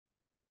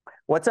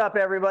What's up,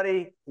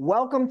 everybody?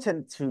 Welcome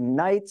to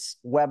tonight's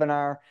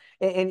webinar.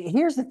 And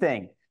here's the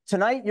thing.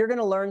 Tonight, you're going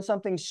to learn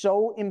something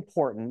so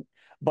important,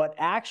 but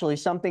actually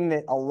something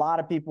that a lot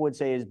of people would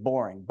say is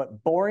boring,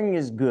 but boring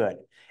is good.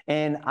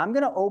 And I'm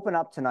going to open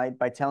up tonight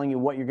by telling you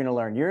what you're going to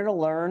learn. You're going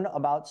to learn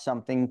about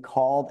something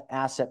called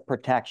asset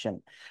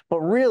protection, but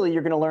really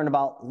you're going to learn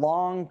about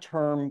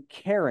long-term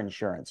care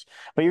insurance,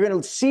 but you're going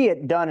to see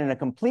it done in a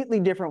completely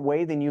different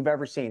way than you've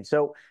ever seen.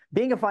 So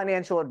being a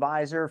financial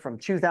advisor from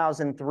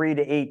 2003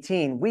 to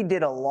 18, we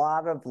did a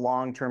lot of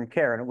long-term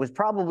care, and it was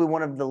probably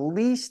one of the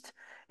least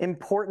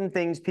important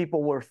things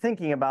people were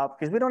thinking about,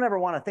 because we don't ever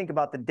want to think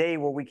about the day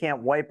where we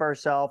can't wipe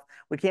ourselves,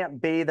 we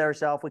can't bathe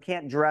ourselves, we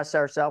can't dress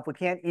ourselves, we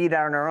can't eat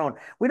on our own.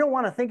 We don't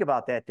want to think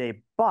about that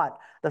day. But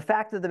the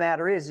fact of the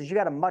matter is you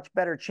got a much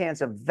better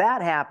chance of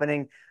that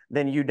happening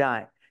than you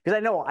dying. Because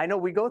I know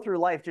we go through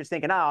life just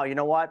thinking, oh, you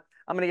know what?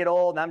 I'm going to get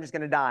old and I'm just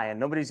going to die,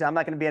 and I'm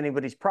not going to be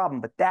anybody's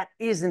problem. But that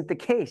isn't the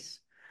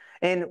case.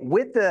 And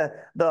with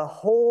the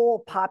whole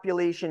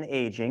population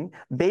aging,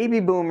 baby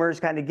boomers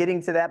kind of getting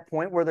to that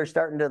point where they're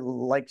starting to,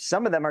 like,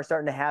 some of them are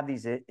starting to have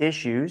these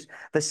issues,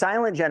 the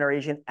silent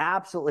generation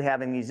absolutely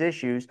having these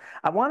issues,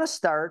 I want to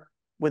start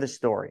with a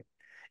story.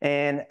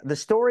 And the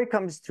story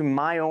comes to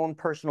my own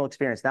personal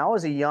experience. Now, I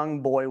was a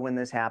young boy when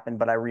this happened,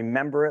 but I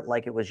remember it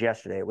like it was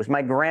yesterday. It was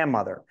my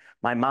grandmother,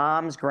 my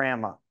mom's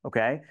grandma,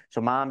 okay?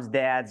 So mom's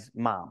dad's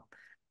mom.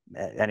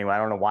 Anyway, I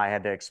don't know why I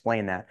had to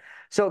explain that.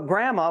 So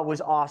grandma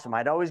was awesome.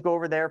 I'd always go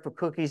over there for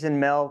cookies and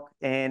milk,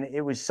 and it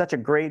was such a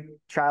great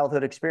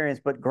childhood experience,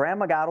 but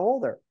grandma got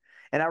older.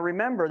 And I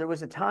remember there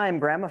was a time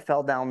grandma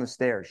fell down the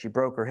stairs. She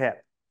broke her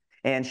hip,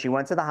 and she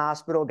went to the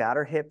hospital, got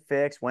her hip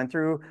fixed, went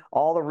through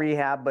all the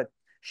rehab, but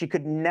she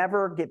could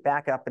never get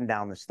back up and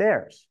down the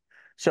stairs.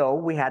 So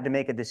we had to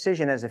make a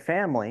decision as a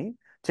family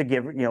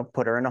to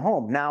put her in a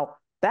home. Now,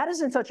 that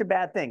isn't such a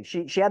bad thing.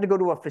 She had to go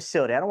to a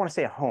facility. I don't want to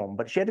say a home,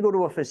 but she had to go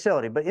to a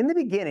facility. But in the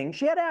beginning,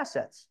 she had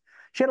assets.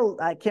 She had,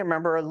 I can't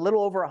remember, a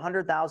little over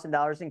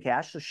 $100,000 in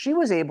cash. So she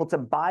was able to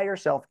buy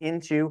herself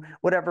into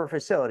whatever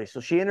facility.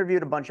 So she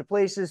interviewed a bunch of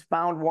places,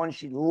 found one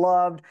she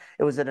loved.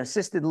 It was an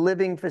assisted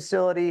living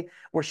facility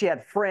where she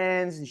had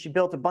friends, and she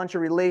built a bunch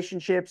of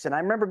relationships. And I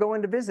remember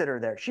going to visit her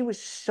there. She was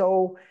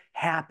so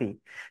happy.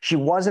 She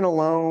wasn't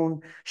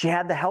alone. She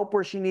had the help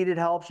where she needed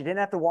help. She didn't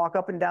have to walk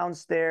up and down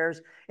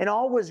stairs, and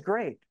all was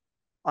great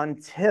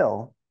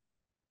until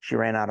she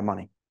ran out of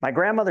money. My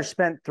grandmother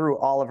spent through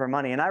all of her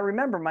money, and I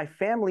remember my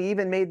family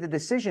even made the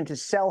decision to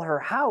sell her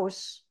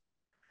house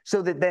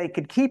so that they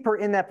could keep her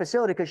in that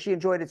facility because she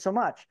enjoyed it so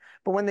much.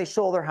 But when they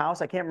sold her house,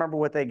 I can't remember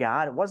what they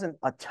got. It wasn't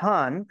a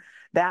ton.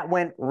 That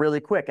went really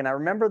quick. And I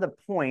remember the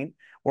point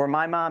where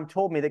my mom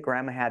told me that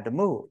grandma had to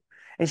move.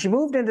 And she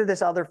moved into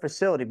this other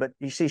facility, but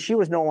you see, she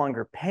was no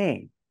longer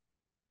paying.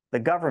 The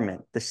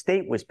government, the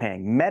state was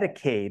paying.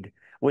 Medicaid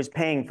was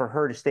paying for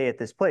her to stay at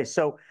this place.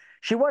 So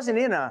she wasn't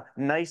in a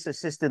nice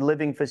assisted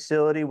living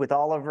facility with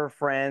all of her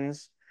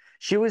friends.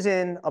 She was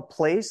in a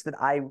place that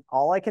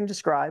all I can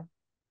describe,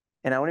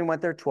 and I only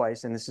went there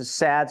twice, and this is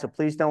sad, so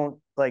please don't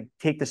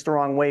take this the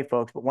wrong way,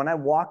 folks. But when I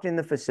walked in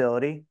the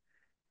facility,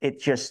 it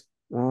just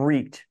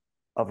reeked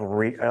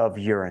of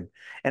urine.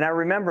 And I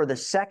remember the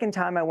second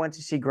time I went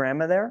to see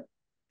grandma there,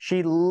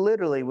 she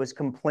literally was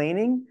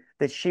complaining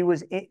that she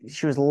was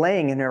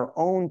laying in her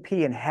own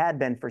pee and had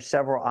been for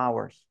several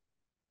hours.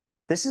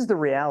 This is the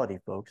reality,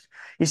 folks.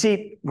 You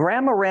see,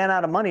 grandma ran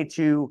out of money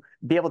to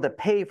be able to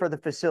pay for the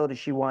facility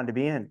she wanted to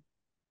be in.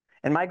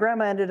 And my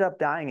grandma ended up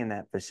dying in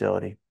that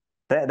facility.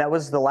 That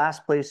was the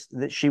last place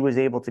that she was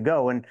able to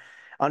go. And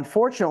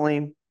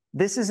unfortunately,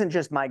 this isn't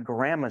just my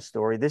grandma's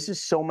story. This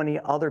is so many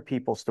other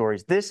people's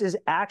stories. This is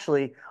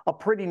actually a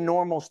pretty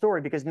normal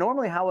story, because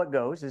normally how it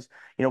goes is,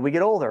 we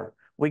get older,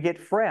 we get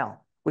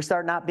frail, we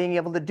start not being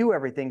able to do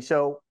everything.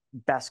 So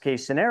best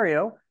case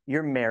scenario,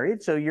 you're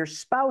married, so your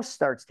spouse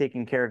starts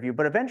taking care of you.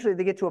 But eventually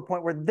they get to a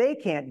point where they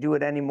can't do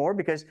it anymore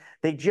because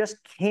they just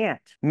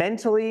can't.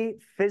 Mentally,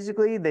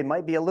 physically, they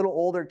might be a little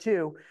older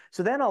too.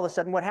 So then all of a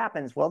sudden what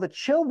happens? Well, the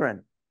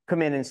children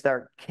come in and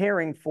start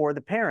caring for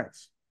the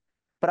parents.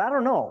 But I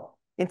don't know.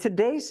 In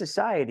today's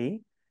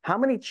society, how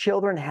many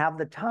children have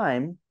the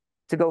time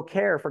to go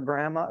care for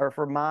grandma or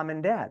for mom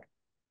and dad?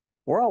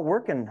 We're all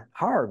working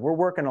hard. We're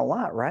working a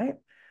lot, right?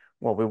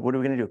 Well, what are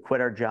we going to do?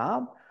 Quit our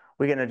job?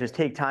 We're going to just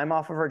take time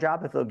off of our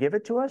job if they'll give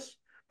it to us?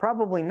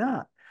 Probably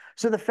not.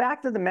 So the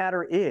fact of the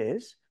matter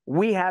is,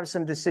 we have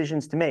some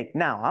decisions to make.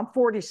 Now, I'm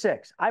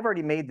 46. I've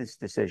already made this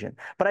decision.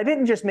 But I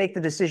didn't just make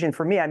the decision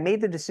for me. I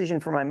made the decision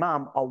for my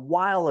mom a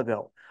while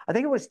ago. I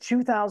think it was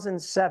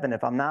 2007,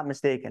 if I'm not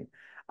mistaken.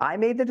 I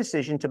made the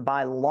decision to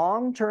buy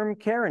long-term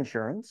care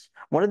insurance,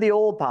 one of the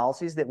old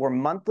policies that were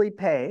monthly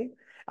pay.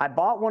 I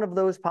bought one of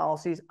those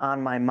policies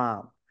on my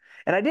mom.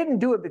 And I didn't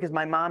do it because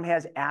my mom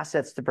has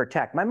assets to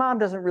protect. My mom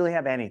doesn't really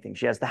have anything.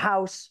 She has the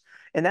house,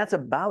 and that's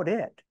about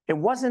it. It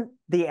wasn't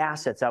the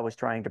assets I was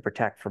trying to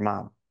protect for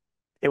mom.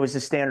 It was the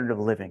standard of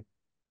living.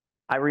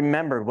 I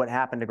remembered what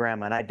happened to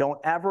grandma, and I don't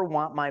ever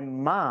want my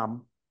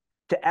mom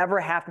to ever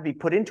have to be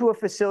put into a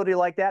facility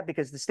like that,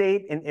 because the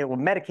state, and it will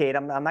Medicaid,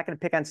 I'm not going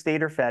to pick on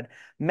state or fed,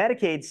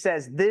 Medicaid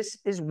says this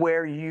is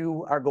where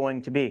you are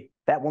going to be.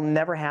 That will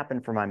never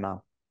happen for my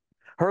mom.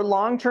 Her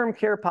long-term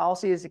care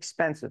policy is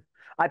expensive.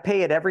 I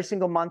pay it every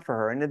single month for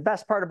her. And the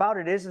best part about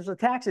it is there's a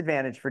tax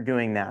advantage for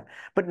doing that.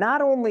 But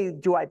not only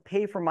do I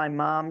pay for my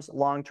mom's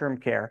long-term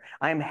care,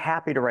 I am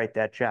happy to write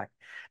that check.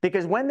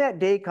 Because when that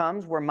day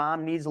comes where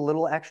mom needs a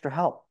little extra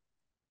help,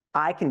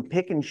 I can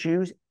pick and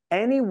choose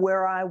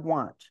anywhere I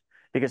want.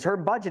 Because her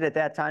budget at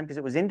that time, because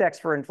it was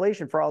indexed for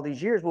inflation for all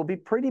these years, will be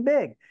pretty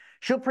big.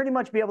 She'll pretty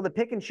much be able to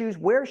pick and choose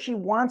where she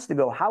wants to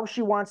go, how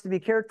she wants to be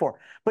cared for.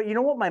 But you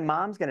know what my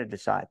mom's going to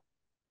decide?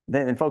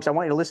 And folks, I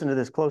want you to listen to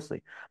this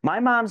closely. My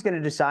mom's going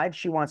to decide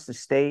she wants to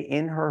stay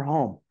in her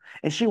home,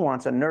 and she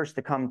wants a nurse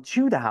to come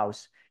to the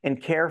house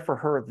and care for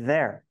her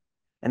there.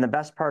 And the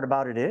best part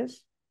about it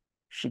is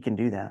she can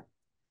do that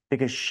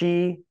because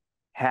she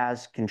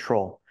has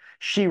control.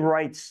 She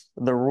writes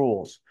the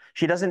rules.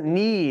 She doesn't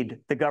need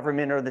the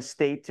government or the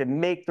state to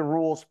make the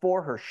rules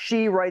for her.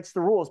 She writes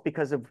the rules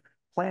because of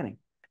planning.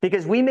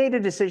 Because we made a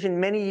decision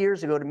many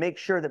years ago to make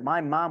sure that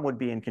my mom would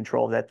be in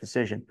control of that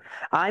decision.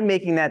 I'm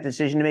making that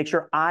decision to make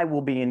sure I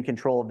will be in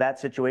control of that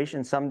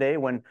situation someday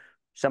when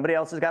somebody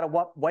else has got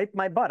to wipe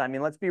my butt. I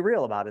mean, let's be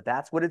real about it.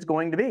 That's what it's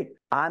going to be.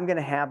 I'm going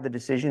to have the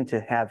decision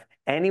to have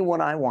anyone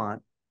I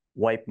want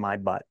wipe my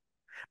butt.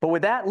 But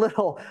with that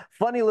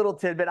funny little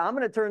tidbit, I'm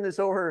going to turn this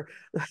over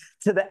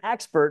to the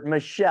expert,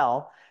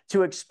 Michelle,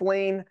 to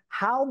explain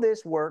how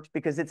this works,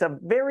 because it's a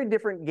very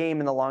different game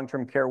in the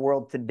long-term care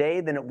world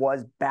today than it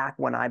was back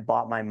when I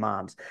bought my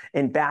mom's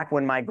and back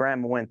when my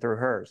grandma went through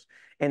hers.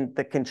 And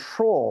the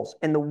controls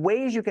and the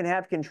ways you can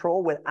have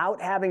control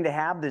without having to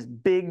have this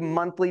big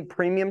monthly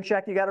premium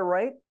check you got to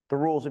write, the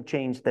rules have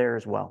changed there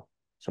as well.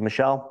 So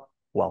Michelle,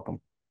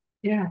 welcome.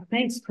 Yeah,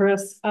 thanks,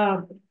 Chris.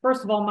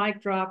 First of all, mic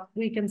drop,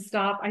 we can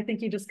stop. I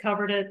think you just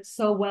covered it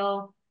so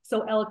well,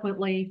 so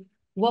eloquently.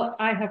 What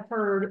I have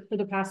heard for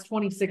the past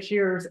 26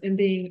 years in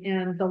being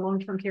in the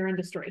long-term care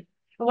industry.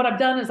 And what I've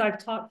done is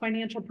I've taught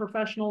financial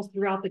professionals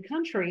throughout the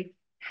country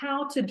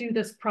how to do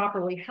this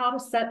properly, how to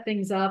set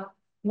things up,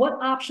 what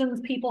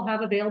options people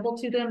have available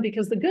to them,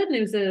 because the good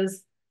news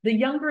is the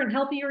younger and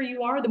healthier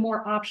you are, the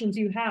more options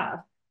you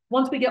have.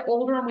 Once we get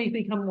older and we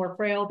become more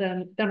frail,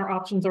 then our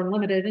options are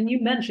limited. And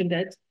you mentioned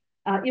it,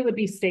 it would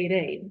be state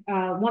aid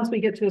once we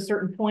get to a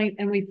certain point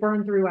and we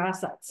burn through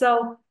assets.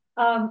 So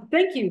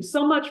thank you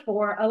so much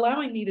for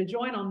allowing me to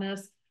join on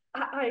this.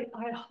 I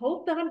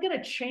hope that I'm going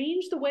to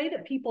change the way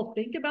that people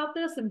think about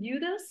this and view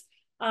this.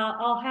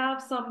 I'll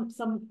have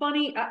some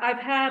funny, I've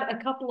had a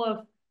couple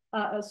of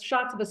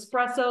shots of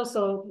espresso,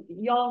 so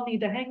y'all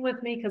need to hang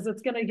with me because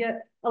it's going to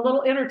get a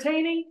little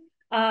entertaining.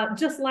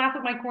 Just laugh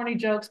at my corny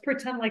jokes,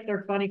 pretend like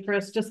they're funny,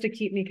 Chris, just to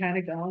keep me kind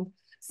of going.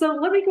 So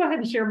let me go ahead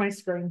and share my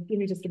screen. Give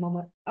me just a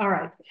moment. All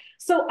right.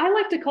 So I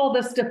like to call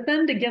this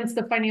defend against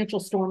the financial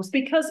storms,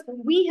 because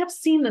we have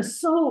seen this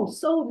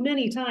so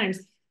many times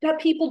that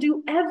people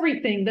do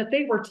everything that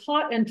they were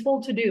taught and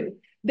told to do.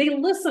 They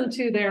listen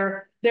to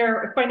their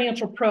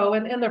financial pro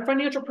and their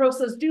financial pro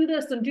says, do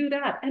this and do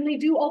that. And they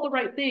do all the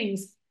right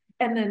things.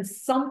 And then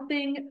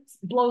something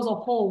blows a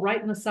hole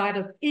right in the side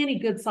of any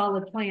good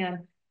solid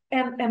plan.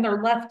 And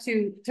they're left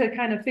to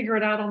kind of figure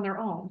it out on their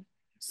own.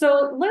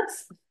 So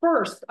let's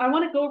first, I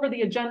want to go over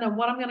the agenda and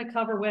what I'm going to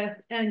cover with.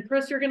 And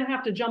Chris, you're going to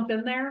have to jump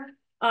in there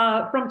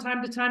from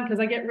time to time because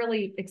I get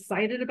really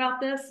excited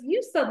about this.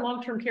 You said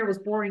long-term care was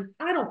boring.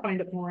 I don't find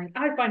it boring.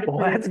 I find it well,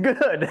 that's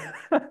good.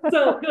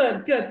 So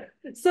good.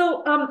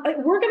 So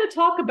we're going to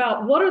talk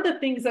about what are the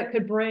things that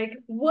could break.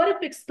 What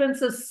if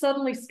expenses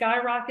suddenly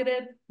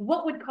skyrocketed?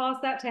 What would cause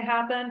that to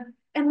happen?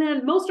 And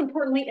then most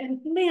importantly,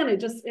 and man,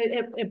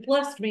 it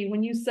blessed me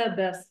when you said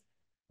this.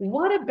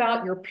 What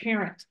about your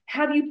parent?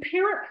 Have you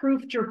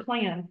parent-proofed your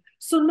plan?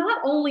 So not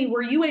only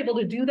were you able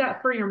to do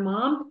that for your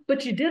mom,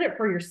 but you did it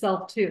for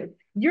yourself too.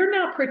 You're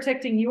now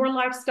protecting your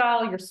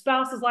lifestyle, your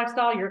spouse's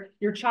lifestyle,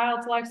 your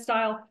child's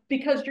lifestyle,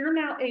 because you're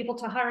now able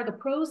to hire the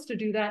pros to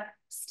do that.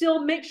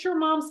 Still make sure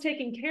mom's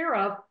taken care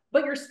of,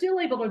 but you're still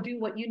able to do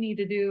what you need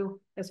to do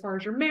as far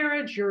as your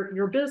marriage,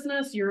 your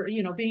business,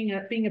 being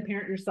a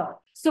parent yourself.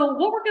 So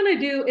what we're going to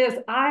do is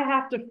I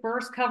have to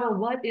first cover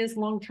what is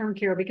long-term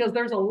care, because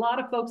there's a lot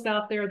of folks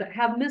out there that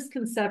have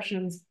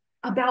misconceptions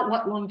about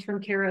what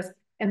long-term care is.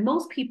 And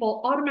most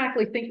people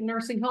automatically think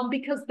nursing home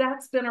because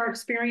that's been our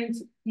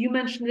experience. You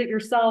mentioned it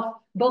yourself.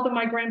 Both of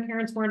my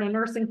grandparents were in a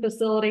nursing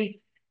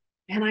facility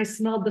and I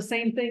smelled the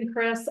same thing,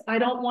 Chris. I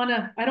don't want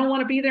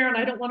to be there and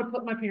I don't want to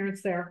put my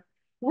parents there.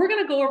 We're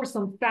going to go over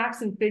some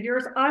facts and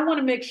figures. I want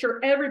to make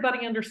sure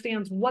everybody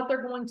understands what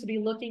they're going to be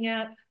looking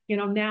at,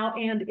 now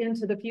and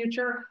into the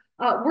future.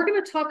 We're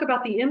going to talk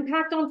about the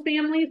impact on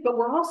families, but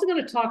we're also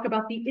going to talk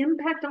about the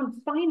impact on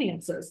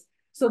finances.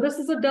 So this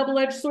is a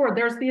double-edged sword.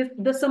 There's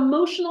this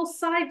emotional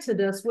side to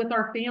this with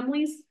our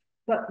families,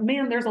 but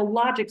man, there's a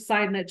logic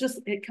side, and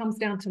it comes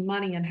down to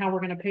money and how we're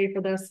going to pay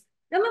for this.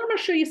 And then I'm going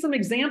to show you some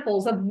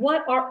examples of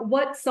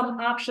what some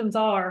options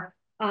are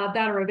that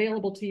are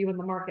available to you in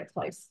the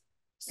marketplace.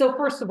 So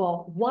first of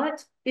all,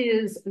 what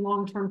is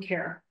long-term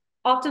care?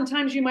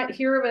 Oftentimes you might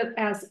hear of it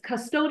as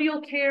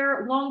custodial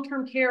care,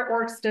 long-term care,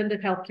 or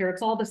extended health care.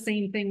 It's all the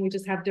same thing. We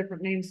just have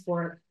different names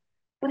for it.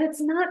 But it's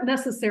not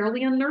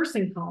necessarily a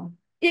nursing home.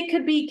 It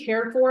could be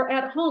cared for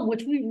at home,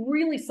 which we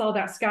really saw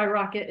that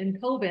skyrocket in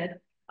COVID.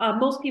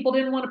 Most people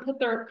didn't want to put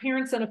their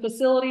parents in a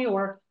facility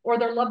or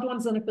their loved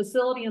ones in a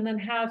facility and then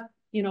have,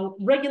 you know,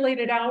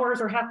 regulated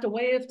hours or have to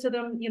wave to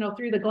them, you know,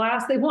 through the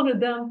glass. They wanted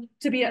them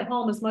to be at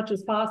home as much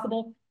as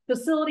possible.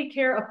 Facility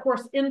care, of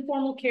course,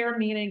 informal care,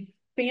 meaning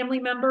family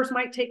members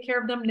might take care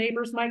of them,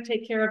 neighbors might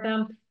take care of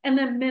them, and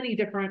then many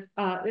different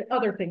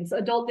other things.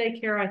 Adult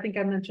daycare, I think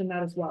I mentioned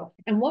that as well.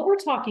 And what we're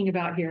talking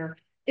about here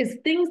is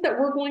things that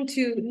we're going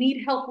to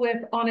need help with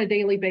on a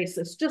daily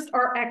basis, just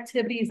our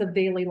activities of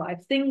daily life,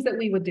 things that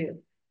we would do,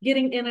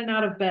 getting in and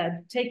out of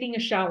bed, taking a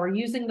shower,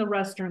 using the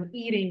restroom,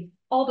 eating,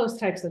 all those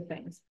types of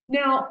things.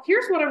 Now,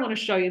 here's what I want to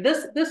show you.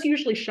 This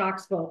usually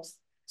shocks folks.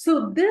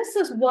 So this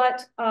is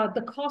what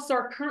the costs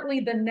are currently,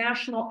 the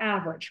national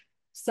average.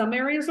 Some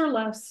areas are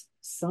less,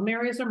 some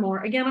areas are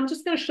more. Again, I'm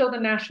just going to show the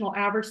national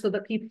average so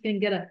that people can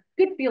get a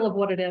good feel of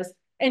what it is.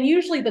 And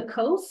usually the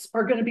coasts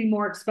are going to be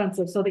more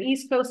expensive. So the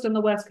East Coast and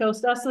the West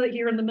Coast, us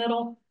here in the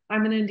middle,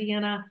 I'm in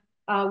Indiana,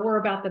 we're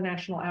about the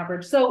national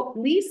average. So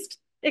least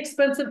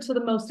expensive to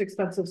the most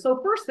expensive. So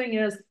first thing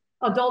is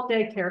adult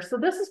daycare. So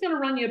this is going to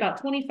run you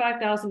about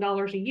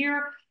 $25,000 a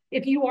year.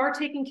 If you are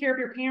taking care of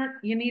your parent,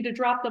 you need to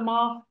drop them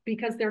off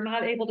because they're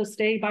not able to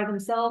stay by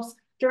themselves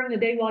during the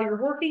day while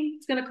you're working.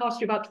 It's going to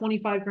cost you about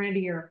 25 grand a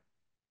year.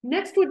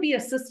 Next would be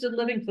assisted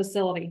living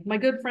facility. My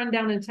good friend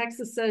down in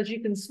Texas says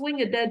you can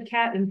swing a dead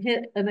cat and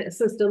hit an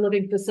assisted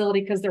living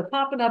facility because they're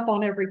popping up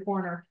on every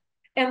corner.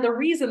 And the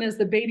reason is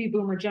the baby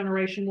boomer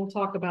generation. We'll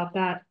talk about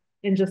that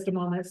in just a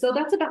moment. So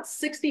that's about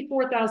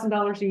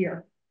 $64,000 a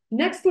year.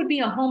 Next would be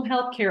a home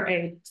health care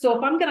aide. So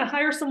if I'm going to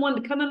hire someone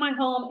to come in my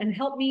home and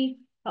help me,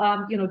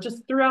 you know,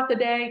 just throughout the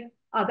day,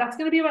 that's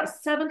going to be about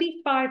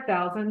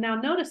 $75,000. Now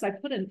notice I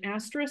put an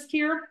asterisk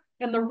here.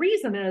 And the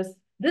reason is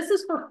this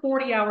is for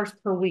 40 hours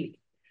per week.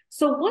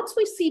 So once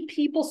we see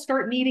people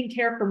start needing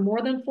care for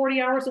more than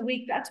 40 hours a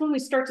week, that's when we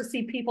start to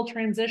see people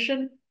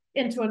transition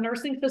into a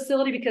nursing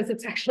facility because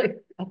it's actually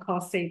a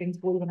cost savings,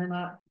 believe it or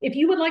not. If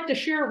you would like to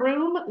share a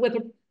room with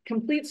a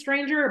complete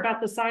stranger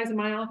about the size of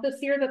my office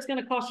here, that's going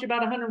to cost you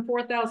about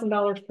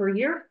 $104,000 per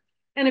year.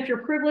 And if you're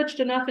privileged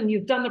enough and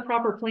you've done the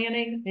proper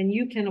planning and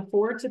you can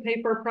afford to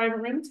pay for a private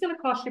room, it's going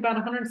to cost you about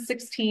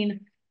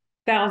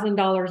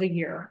 $116,000 a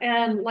year.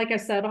 And like I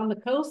said, on the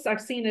coast,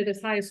 I've seen it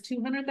as high as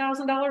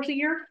 $200,000 a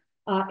year.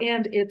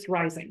 And it's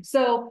rising.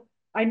 So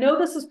I know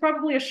this is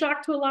probably a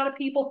shock to a lot of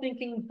people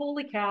thinking,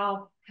 holy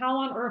cow, how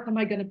on earth am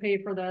I going to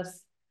pay for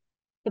this?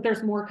 But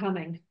there's more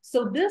coming.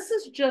 So this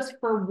is just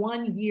for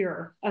 1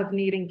 year of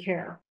needing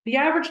care. The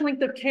average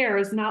length of care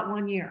is not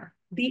 1 year.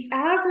 The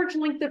average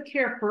length of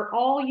care for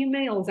all you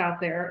males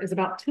out there is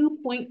about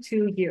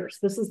 2.2 years.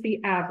 This is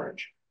the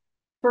average.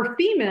 For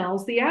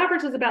females, the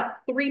average is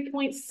about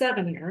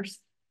 3.7 years.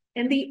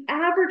 And the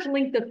average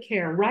length of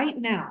care right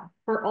now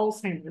for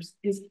Alzheimer's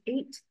is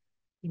 8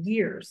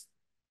 years.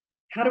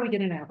 How do we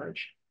get an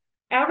average?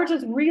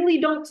 Averages really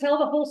don't tell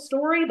the whole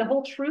story, the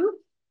whole truth.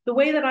 The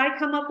way that I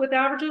come up with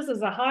averages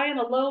is a high and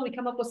a low. We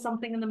come up with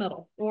something in the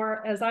middle.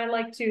 Or as I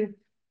like to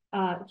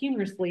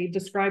humorously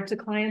describe to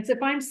clients,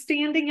 if I'm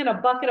standing in a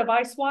bucket of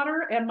ice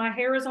water and my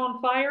hair is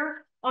on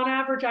fire, on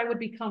average, I would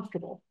be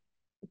comfortable.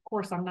 Of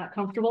course, I'm not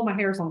comfortable. My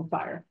hair's on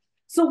fire.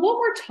 So what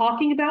we're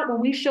talking about when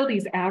we show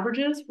these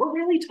averages, we're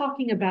really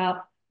talking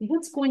about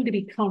what's going to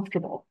be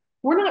comfortable.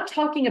 We're not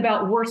talking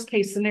about worst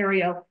case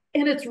scenario.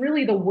 And it's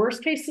really the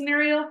worst case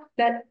scenario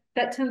that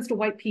tends to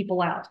wipe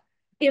people out.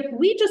 If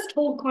we just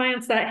told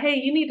clients that, hey,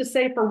 you need to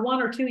save for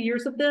 1 or 2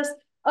 years of this,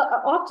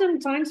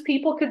 oftentimes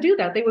people could do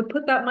that. They would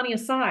put that money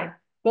aside.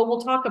 But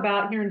we'll talk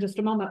about here in just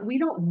a moment. We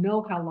don't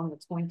know how long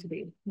it's going to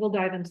be. We'll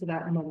dive into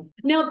that in a moment.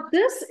 Now,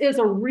 this is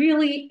a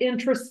really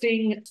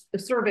interesting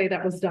survey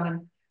that was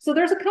done. So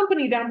there's a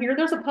company down here.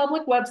 There's a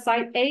public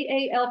website,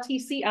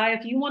 AALTCI.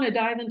 If you want to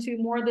dive into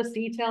more of this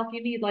detail, if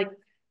you need like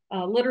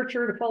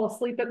literature to fall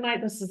asleep at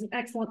night, this is an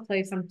excellent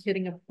place. I'm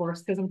kidding, of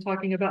course, because I'm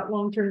talking about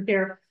long-term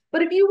care.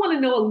 But if you want to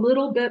know a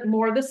little bit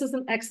more, this is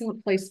an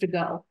excellent place to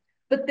go.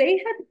 But they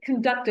had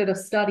conducted a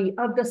study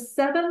of the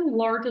 7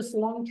 largest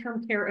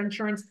long-term care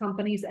insurance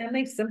companies, and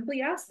they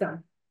simply asked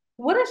them,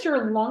 what is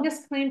your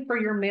longest claim for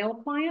your male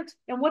client?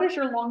 And what is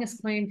your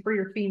longest claim for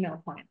your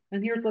female client?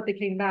 And here's what they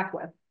came back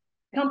with.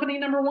 Company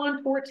number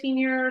 1, 14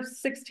 years,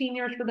 16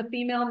 years for the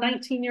female,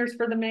 19 years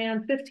for the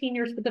man, 15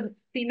 years for the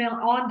female,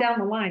 on down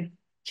the line.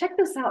 Check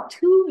this out,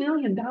 $2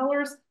 million,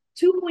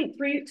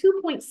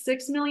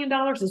 $2.6 million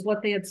is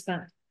what they had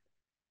spent.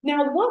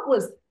 Now, what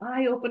was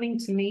eye-opening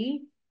to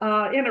me,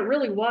 and it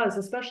really was,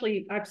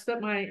 especially I've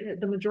spent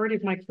the majority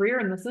of my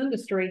career in this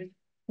industry,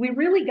 we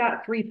really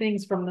got 3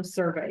 things from the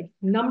survey.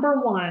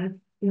 Number 1,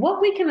 what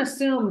we can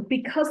assume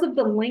because of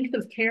the length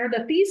of care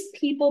that these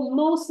people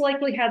most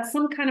likely had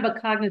some kind of a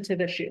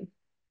cognitive issue.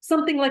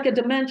 Something like a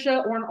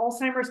dementia or an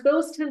Alzheimer's,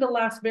 those tend to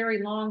last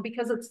very long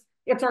because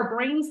It's our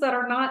brains that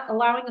are not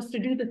allowing us to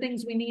do the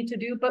things we need to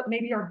do, but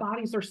maybe our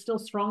bodies are still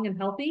strong and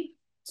healthy,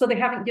 so they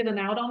haven't given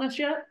out on us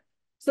yet.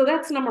 So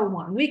that's number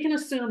one. We can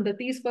assume that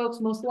these folks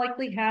most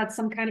likely had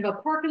some kind of a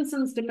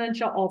Parkinson's,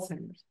 dementia,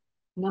 Alzheimer's.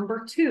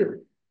 Number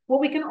two, what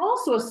we can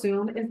also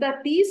assume is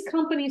that these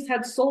companies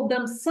had sold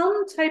them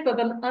some type of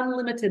an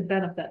unlimited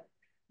benefit.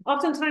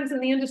 Oftentimes in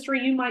the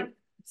industry, you might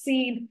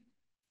see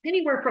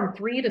anywhere from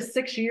 3 to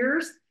 6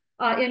 years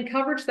in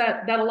coverage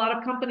that a lot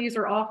of companies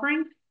are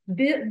offering.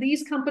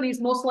 These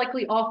companies most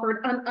likely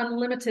offered an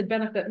unlimited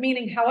benefit,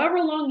 meaning however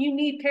long you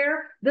need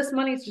care, this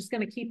money is just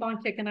going to keep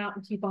on kicking out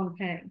and keep on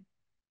paying.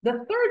 The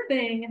third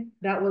thing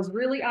that was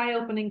really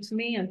eye-opening to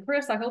me, and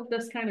Chris, I hope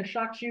this kind of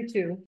shocks you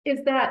too,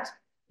 is that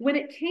when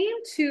it came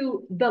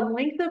to the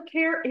length of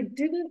care, it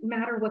didn't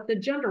matter what the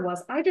gender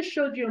was. I just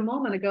showed you a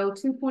moment ago,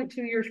 2.2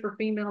 years for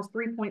females,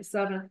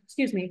 3.7,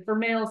 excuse me, for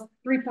males,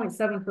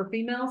 3.7 for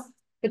females.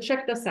 But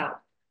check this out.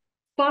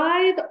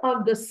 5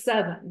 of the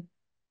 7,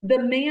 the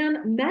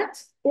man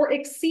met or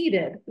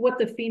exceeded what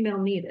the female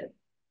needed.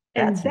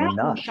 And that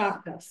one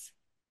shocked us.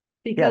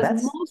 Because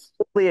that's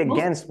totally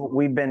against what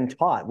we've been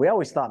taught. We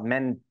always thought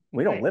men,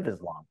 we don't live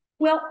as long.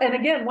 Well, and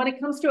again, when it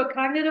comes to a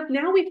cognitive,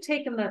 now we've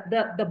taken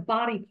the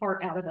body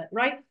part out of it,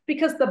 right?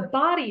 Because the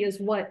body is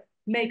what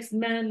makes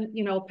men,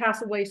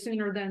 pass away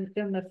sooner than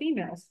the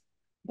females.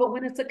 But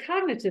when it's a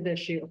cognitive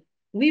issue,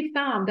 we've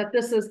found that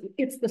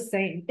it's the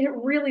same. It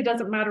really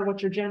doesn't matter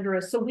what your gender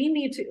is. So we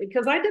need to,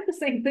 because I did the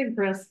same thing,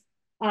 Chris.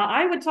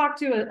 I would talk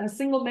to a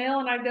single male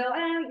and I'd go,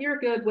 you're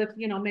good with,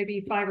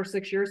 maybe 5 or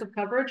 6 years of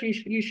coverage.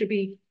 You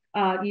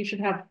should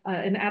have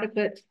an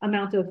adequate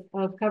amount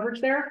of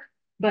coverage there.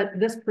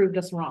 But this proved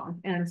us wrong.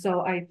 And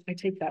so I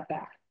take that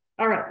back.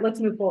 All right, let's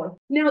move forward.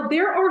 Now,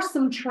 there are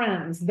some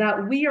trends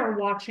that we are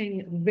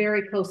watching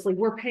very closely.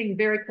 We're paying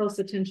very close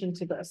attention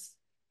to this.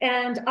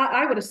 And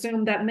I would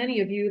assume that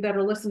many of you that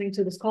are listening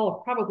to this call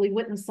have probably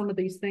witnessed some of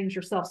these things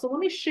yourself. So let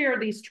me share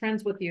these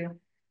trends with you,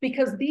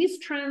 because these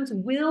trends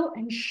will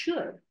and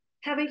should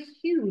have a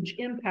huge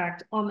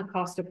impact on the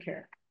cost of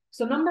care.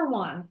 So number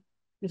one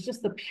is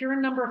just the pure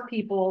number of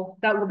people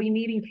that will be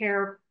needing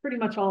care pretty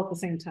much all at the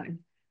same time.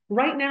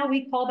 Right now,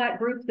 we call that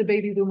group the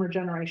baby boomer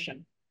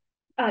generation.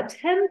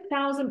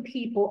 10,000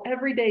 people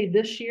every day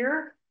this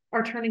year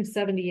are turning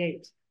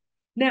 78.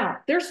 Now,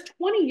 there's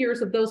 20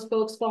 years of those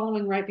folks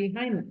following right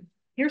behind them.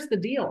 Here's the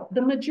deal.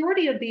 The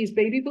majority of these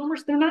baby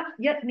boomers, they're not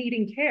yet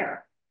needing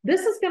care.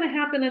 This is going to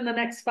happen in the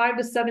next 5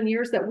 to 7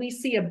 years, that we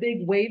see a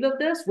big wave of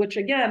this, which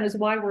again is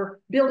why we're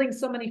building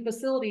so many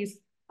facilities,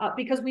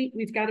 because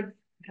we've got to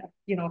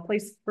have, a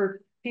place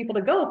for people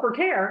to go for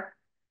care.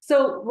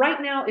 So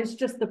right now, it's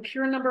just the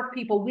pure number of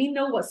people. We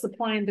know what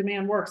supply and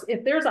demand works.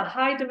 If there's a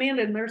high demand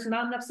and there's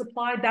not enough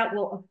supply, that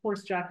will, of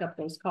course, jack up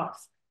those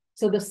costs.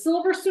 So the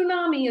silver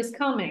tsunami is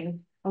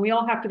coming, and we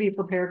all have to be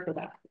prepared for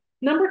that.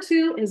 Number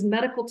 2 is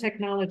medical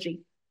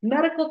technology.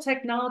 Medical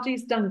technology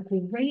has done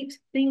great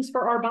things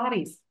for our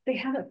bodies. They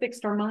haven't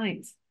fixed our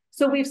minds.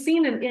 So we've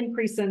seen an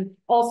increase in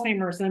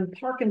Alzheimer's and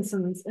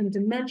Parkinson's and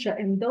dementia,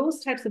 and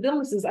those types of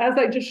illnesses, as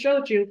I just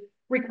showed you,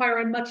 require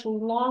a much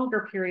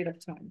longer period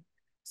of time.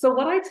 So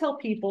what I tell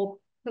people,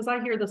 because I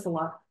hear this a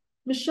lot,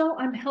 Michelle,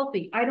 I'm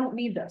healthy. I don't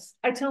need this.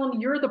 I tell them,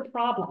 you're the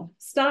problem.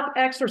 Stop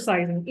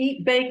exercising,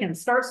 eat bacon,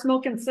 start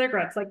smoking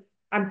cigarettes. Like,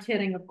 I'm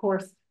kidding, of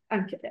course.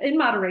 I'm in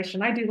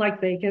moderation. I do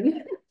like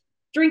bacon.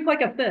 Drink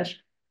like a fish.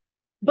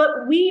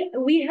 But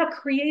we have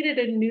created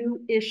a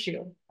new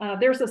issue.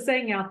 There's a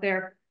saying out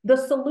there, the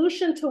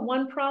solution to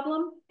one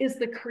problem is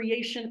the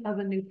creation of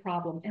a new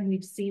problem. And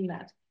we've seen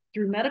that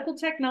through medical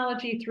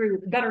technology,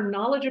 through better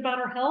knowledge about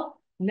our health.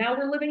 Now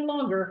we're living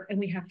longer and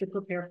we have to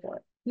prepare for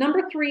it.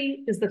 Number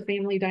 3 is the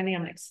family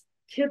dynamics.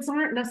 Kids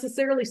aren't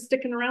necessarily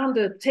sticking around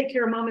to take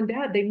care of mom and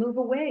dad. They move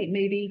away.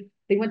 Maybe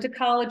they went to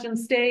college and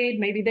stayed.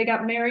 Maybe they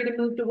got married and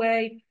moved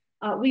away.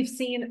 We've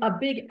seen a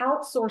big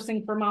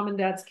outsourcing for mom and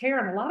dad's care.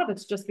 And a lot of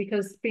it's just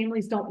because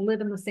families don't live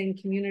in the same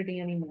community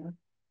anymore.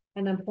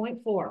 And then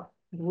point 4,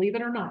 believe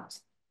it or not,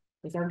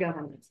 is our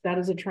government. That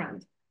is a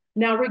trend.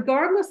 Now,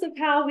 regardless of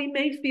how we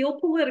may feel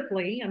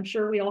politically, I'm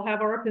sure we all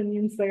have our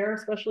opinions there,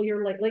 especially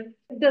here lately.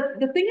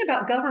 The thing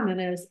about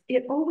government is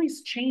it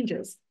always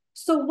changes.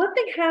 So what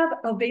they have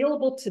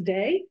available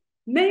today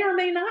may or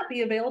may not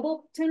be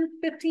available 10,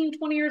 15,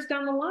 20 years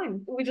down the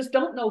line. We just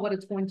don't know what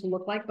it's going to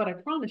look like, but I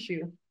promise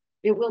you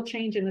it will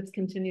change, and it's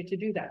continued to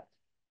do that.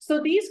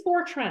 So these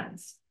 4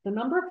 trends, the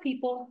number of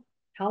people,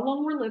 how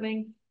long we're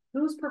living,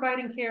 who's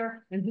providing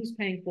care, and who's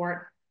paying for it,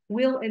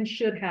 will and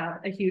should have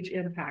a huge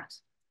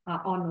impact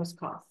on those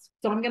costs.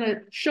 So I'm going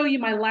to show you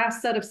my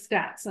last set of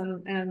stats,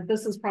 and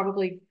this is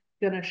probably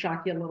going to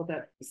shock you a little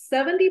bit.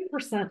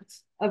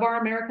 70% of our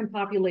American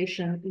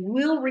population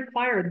will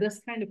require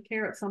this kind of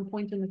care at some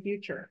point in the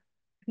future.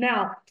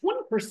 Now,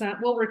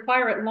 20% will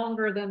require it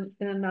longer than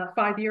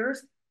 5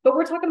 years, but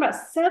we're talking about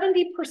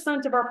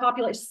 70% of our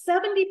population,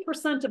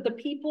 70% of the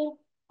people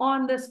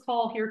on this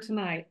call here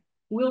tonight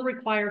will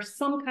require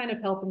some kind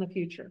of help in the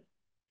future.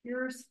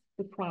 Here's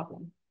the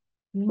problem.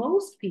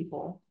 Most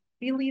people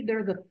believe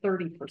they're the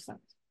 30%,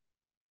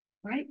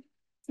 right?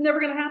 It's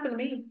never going to happen to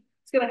me.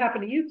 It's it's going to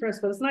happen to you, Chris,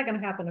 but it's not going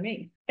to happen to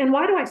me. And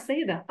why do I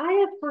say that? I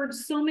have heard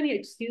so many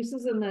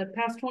excuses in the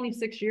past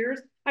 26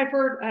 years. I've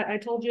heard, I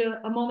told you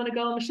a moment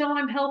ago, Michelle,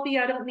 I'm healthy.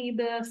 I don't need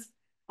this.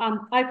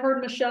 I've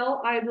heard,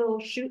 Michelle, I will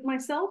shoot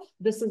myself.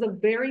 This is a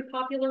very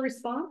popular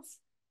response.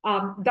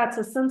 That's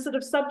a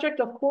sensitive subject,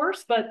 of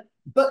course, but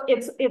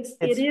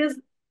it is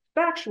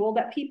factual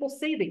that people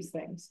say these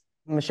things.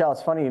 Michelle,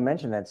 it's funny you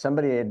mentioned that.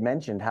 Somebody had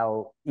mentioned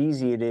how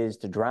easy it is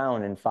to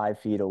drown in 5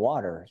 feet of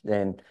water.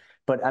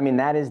 But I mean,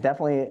 that is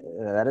definitely,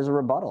 that is a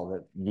rebuttal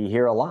that you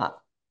hear a lot.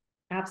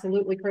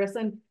 Absolutely, Chris.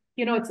 And,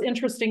 you know, it's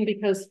interesting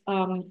because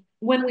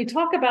when we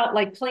talk about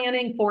like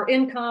planning for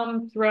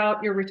income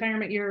throughout your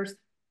retirement years,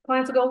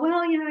 clients will go,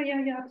 well,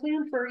 yeah,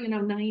 plan for,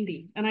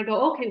 90. And I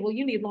go, okay, well,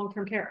 you need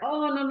long-term care.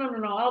 Oh,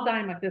 no, I'll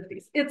die in my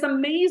 50s. It's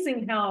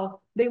amazing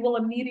how they will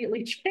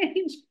immediately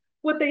change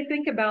what they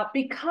think about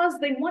because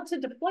they want to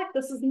deflect.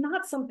 This is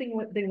not something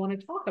what they want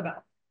to talk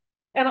about.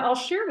 And I'll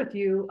share with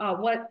you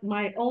what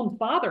my own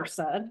father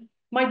said.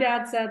 My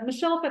dad said,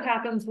 Michelle, if it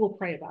happens, we'll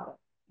pray about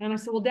it. And I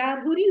said, well,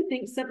 Dad, who do you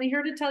think sent me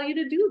here to tell you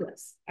to do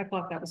this? I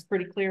thought that was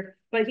pretty clear,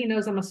 but he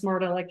knows I'm a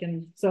smart aleck,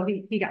 and so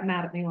he got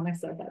mad at me when I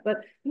said that. But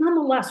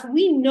nonetheless,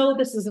 we know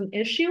this is an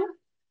issue.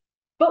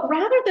 But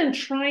rather than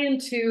trying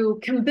to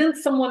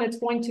convince someone it's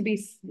going to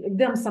be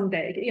them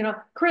someday,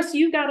 Chris,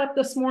 you got up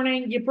this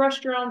morning, you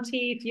brushed your own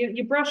teeth,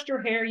 you brushed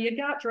your hair, you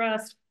got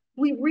dressed.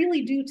 We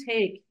really do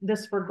take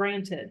this for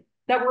granted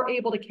that we're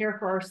able to care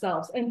for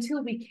ourselves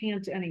until we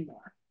can't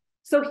anymore.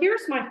 So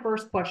here's my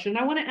first question.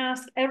 I want to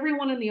ask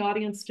everyone in the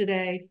audience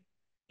today,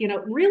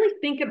 really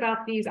think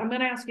about these. I'm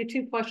going to ask you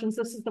 2 questions.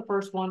 This is the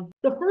first one.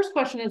 The first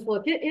question is,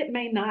 look, it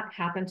may not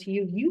happen to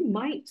you. You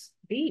might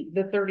be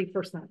the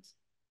 30%.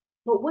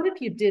 But what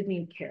if you did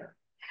need care?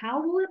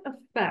 How will it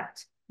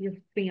affect your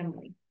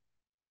family?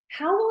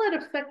 How will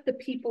it affect the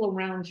people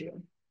around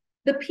you?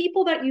 The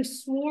people that you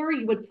swore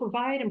you would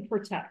provide and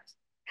protect?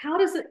 How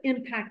does it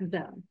impact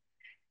them?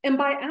 And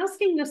by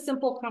asking this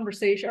simple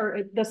conversation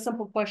or the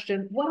simple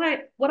question, what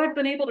I've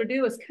been able to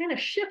do is kind of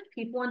shift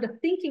people into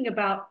thinking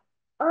about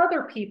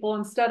other people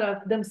instead of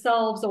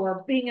themselves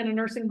or being in a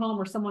nursing home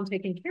or someone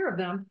taking care of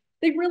them.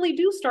 They really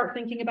do start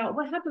thinking about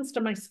what happens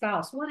to my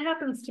spouse, what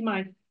happens to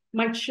my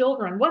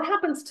children, what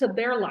happens to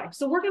their life.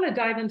 So we're going to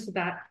dive into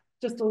that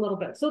just a little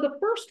bit. So the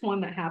first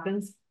one that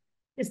happens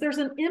is there's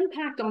an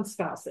impact on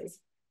spouses.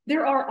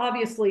 There are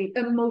obviously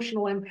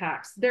emotional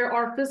impacts. There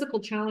are physical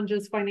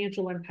challenges,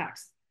 financial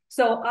impacts.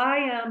 So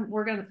I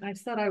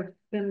said I've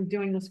been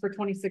doing this for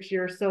 26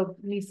 years. So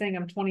me saying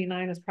I'm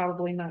 29 is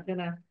probably not going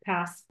to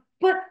pass,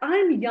 but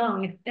I'm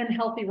young and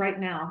healthy right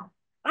now.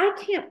 I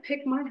can't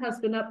pick my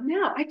husband up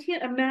now. I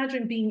can't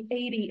imagine being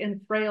 80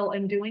 and frail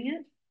and doing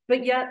it,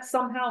 but yet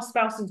somehow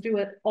spouses do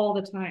it all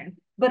the time,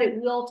 but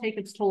it will take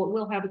its toll. It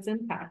will have its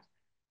impact.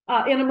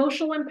 An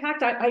emotional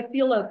impact, I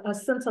feel a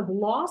sense of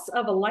loss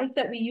of a life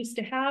that we used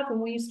to have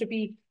when we used to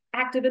be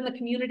active in the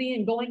community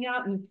and going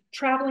out and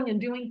traveling and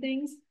doing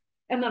things.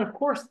 And then, of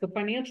course, the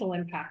financial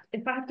impact.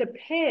 If I have to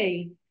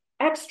pay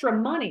extra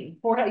money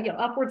for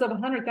upwards of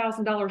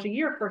 $100,000 a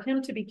year for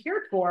him to be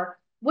cared for,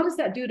 what does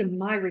that do to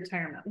my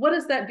retirement? What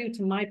does that do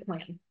to my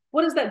plan?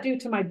 What does that do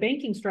to my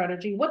banking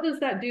strategy? What does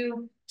that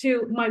do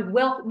to my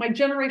wealth, my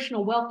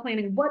generational wealth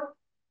planning?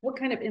 What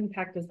kind of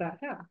impact does that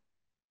have?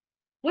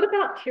 What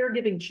about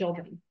caregiving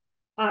children?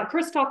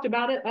 Chris talked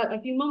about it a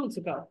few moments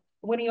ago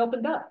when he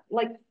opened up.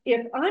 Like,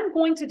 if I'm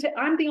going to,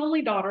 I'm the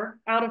only daughter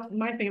out of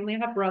my family. I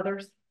have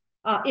brothers.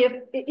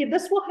 If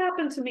this will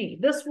happen to me,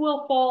 this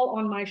will fall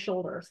on my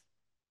shoulders.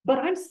 But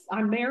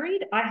I'm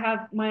married. I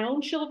have my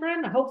own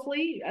children.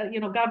 Hopefully,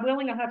 God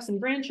willing, I'll have some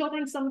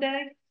grandchildren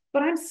someday.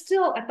 But I'm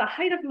still at the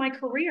height of my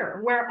career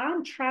where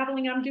I'm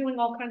traveling. I'm doing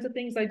all kinds of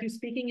things. I do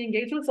speaking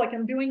engagements like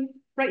I'm doing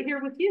right here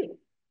with you.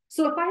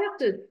 So if I have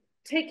to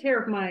take care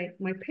of my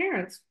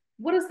parents,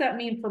 what does that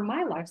mean for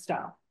my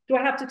lifestyle? Do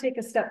I have to take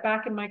a step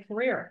back in my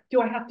career?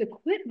 Do I have to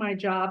quit my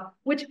job,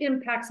 which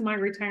impacts my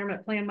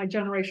retirement plan, my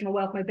generational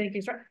wealth, my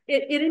banking strategy?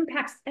 It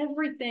impacts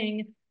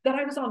everything that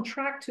I was on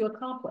track to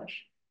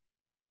accomplish.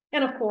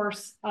 And of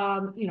course,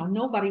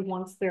 nobody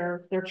wants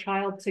their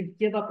child to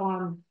give up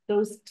on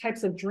those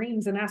types of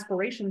dreams and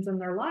aspirations in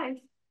their life.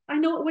 I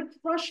know it would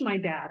crush my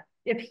dad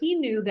if he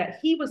knew that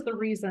he was the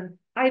reason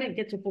I didn't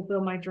get to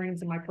fulfill my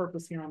dreams and my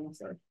purpose here on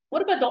this earth.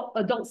 What about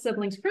adult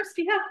siblings? Chris,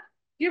 do you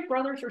have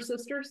brothers or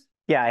sisters?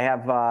 Yeah, I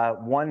have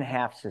one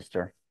half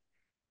sister.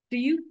 Do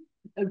you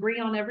agree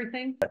on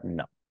everything?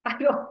 No. I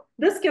don't.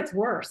 This gets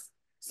worse.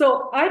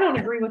 So I don't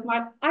agree with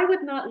I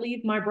would not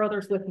leave my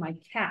brothers with my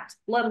cat,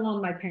 let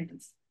alone my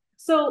parents.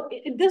 So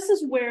this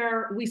is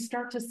where we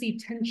start to see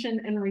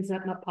tension and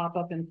resentment pop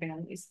up in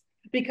families.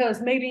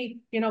 Because maybe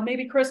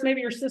Chris,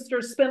 maybe your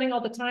sister's spending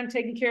all the time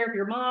taking care of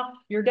your mom,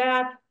 your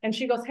dad, and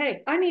she goes,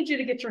 hey, I need you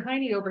to get your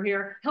hiney over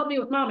here. Help me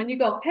with mom. And you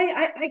go, hey,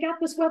 I got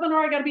this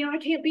webinar. I got to be on. I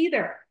can't be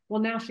there.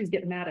 Well, now she's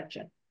getting mad at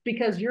you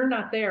because you're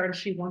not there and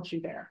she wants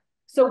you there.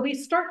 So we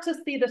start to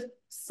see this.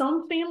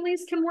 Some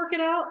families can work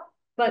it out,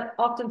 but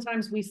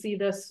oftentimes we see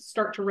this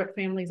start to rip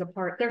families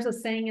apart. There's a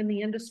saying in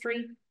the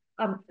industry,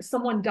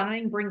 Someone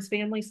dying brings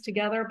families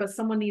together, but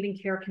someone needing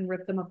care can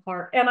rip them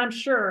apart. And I'm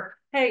sure,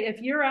 hey,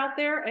 if you're out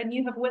there and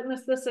you have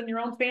witnessed this in your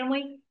own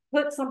family,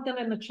 put something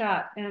in the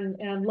chat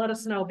and let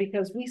us know,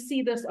 because we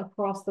see this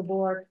across the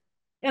board.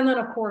 And then,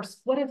 of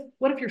course, what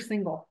if you're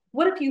single?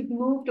 What if you've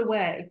moved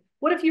away?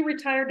 What if you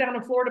retired down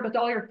in Florida, but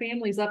all your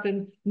family's up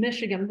in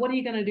Michigan? What are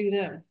you going to do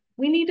then?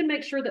 We need to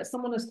make sure that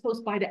someone is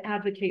close by to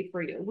advocate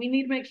for you. We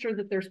need to make sure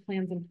that there's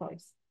plans in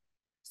place.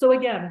 So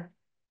again,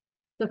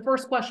 the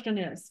first question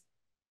is,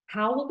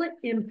 how will it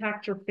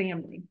impact your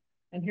family?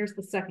 And here's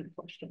the second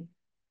question.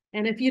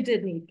 And if you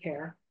did need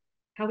care,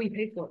 how will you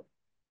pay for it?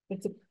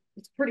 It's a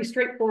pretty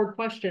straightforward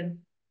question.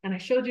 And I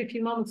showed you a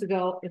few moments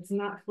ago, it's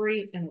not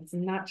free and it's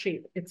not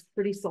cheap. It's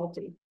pretty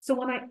salty. So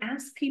when I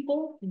ask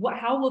people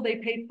how will they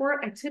pay for it,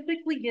 I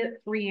typically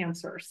get three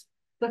answers.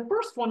 The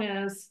first one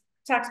is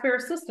taxpayer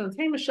assistance.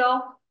 Hey,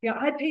 Michelle,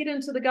 I paid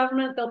into the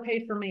government, they'll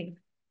pay for me.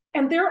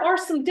 And there are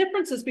some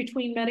differences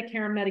between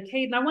Medicare and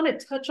Medicaid, and I want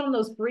to touch on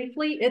those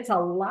briefly. It's a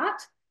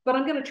lot, but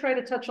I'm going to try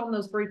to touch on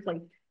those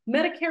briefly.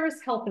 Medicare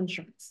is health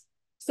insurance.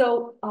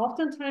 So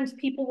oftentimes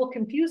people will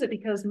confuse it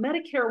because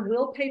Medicare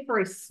will pay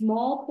for a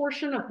small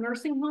portion of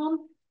nursing home,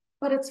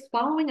 but it's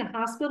following a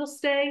hospital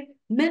stay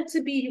meant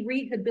to be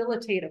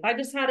rehabilitative. I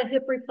just had a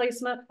hip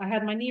replacement. I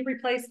had my knee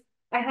replaced.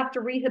 I have to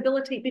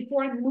rehabilitate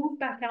before I move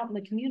back out in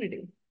the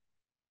community.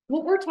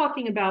 What we're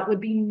talking about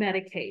would be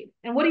Medicaid.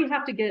 And what do you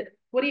have to get?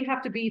 What do you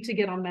have to be to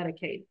get on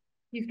Medicaid?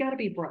 You've got to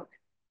be broke.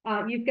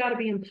 You've got to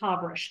be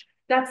impoverished.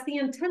 That's the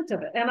intent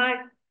of it. And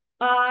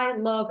I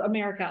love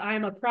America. I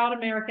am a proud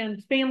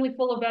American, family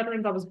full of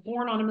veterans. I was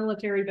born on a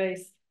military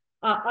base.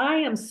 I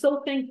am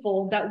so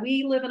thankful that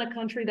we live in a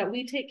country that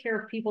we take care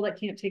of people that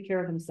can't take care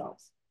of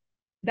themselves.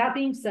 That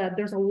being said,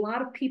 there's a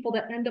lot of people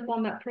that end up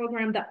on that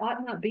program that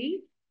ought not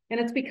be. And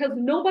it's because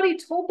nobody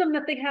told them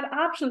that they had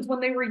options when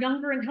they were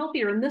younger and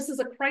healthier. And this is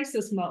a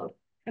crisis mode.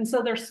 And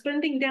so they're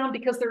spending down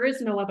because there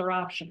is no other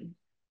option.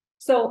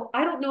 So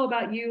I don't know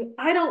about you.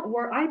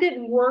 I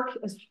didn't work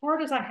as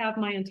hard as I have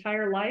my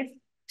entire life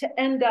to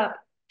end up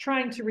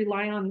trying to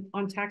rely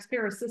on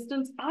taxpayer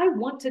assistance. I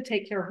want to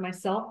take care of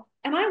myself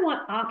and I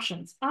want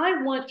options.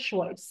 I want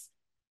choice.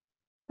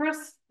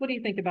 Chris, what do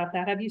you think about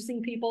that? Have you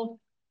seen people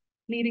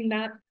needing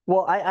that?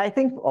 Well, I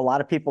think a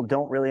lot of people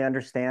don't really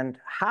understand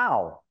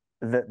how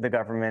the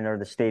government or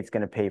the state's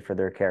going to pay for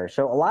their care.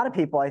 So a lot of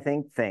people, I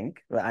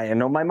think, I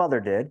know my mother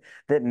did,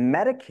 that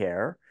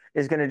Medicare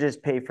is going to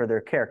just pay for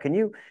their care. Can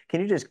you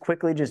just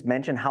quickly just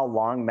mention how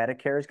long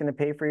Medicare is going to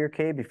pay for your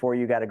care before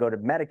you got to go to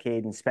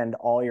Medicaid and spend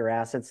all your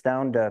assets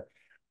down to,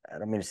 I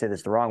don't mean to say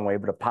this the wrong way,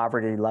 but a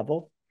poverty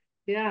level?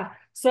 Yeah.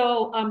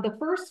 So the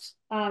first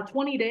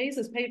 20 days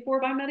is paid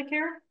for by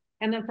Medicare.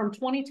 And then from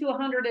 20 to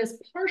 100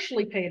 is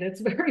partially paid.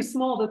 It's very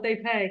small that they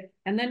pay.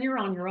 And then you're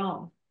on your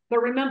own. But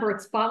remember,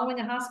 it's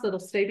following a hospital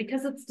stay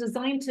because it's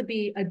designed to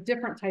be a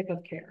different type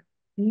of care,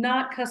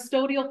 not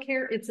custodial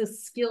care. It's a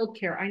skilled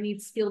care. I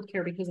need skilled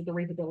care because of the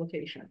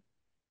rehabilitation.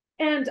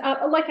 And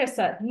like I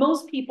said,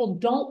 most people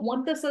don't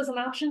want this as an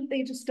option.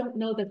 They just don't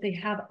know that they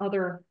have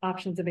other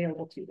options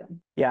available to them.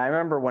 Yeah, I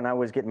remember when I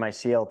was getting my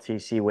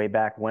CLTC way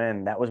back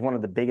when, that was one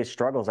of the biggest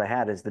struggles I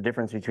had, is the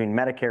difference between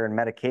Medicare and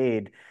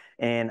Medicaid.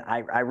 And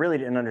I really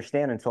didn't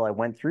understand until I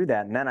went through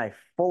that. And then I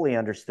fully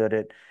understood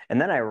it. And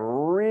then I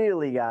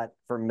really got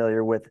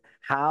familiar with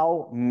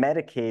how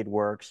Medicaid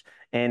works.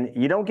 And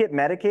you don't get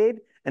Medicaid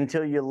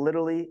until you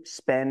literally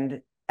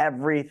spend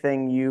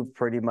everything you've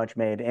pretty much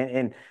made.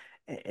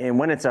 And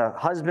when it's a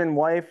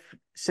husband-wife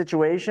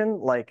situation,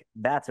 like,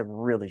 that's a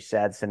really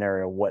sad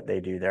scenario, what they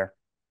do there.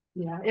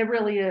 Yeah, it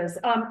really is.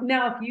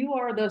 Now, if you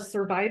are the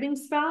surviving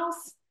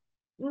spouse,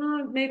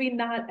 maybe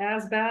not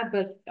as bad,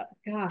 but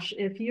gosh,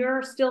 if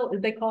you're still,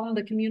 they call them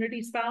the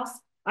community spouse.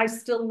 I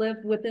still live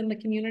within the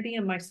community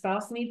and my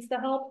spouse needs the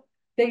help.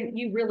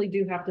 You really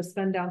do have to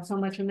spend down so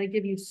much, and they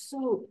give you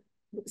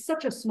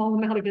such a small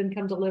amount of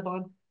income to live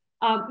on.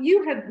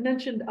 You had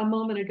mentioned a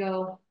moment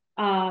ago,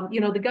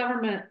 the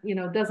government,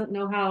 doesn't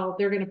know how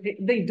they're going to pay.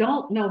 They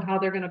don't know how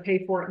they're going to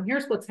pay for it. And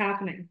here's what's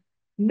happening.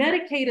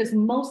 Medicaid is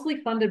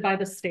mostly funded by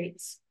the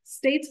states.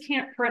 States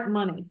can't print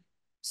money.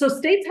 So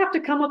states have to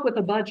come up with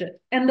a budget,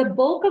 and the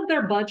bulk of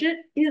their budget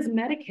is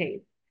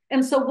Medicaid.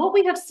 And so what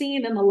we have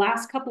seen in the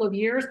last couple of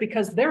years,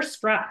 because they're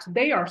strapped,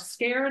 they are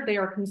scared, they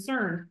are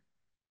concerned.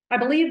 I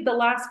believe the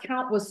last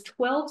count was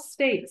 12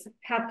 states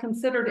have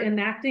considered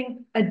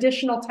enacting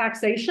additional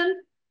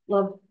taxation.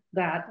 Love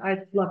that.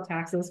 I love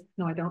taxes.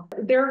 No, I don't.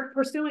 They're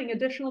pursuing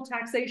additional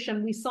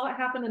taxation. We saw it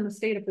happen in the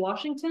state of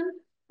Washington,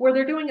 where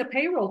they're doing a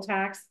payroll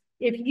tax.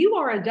 If you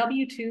are a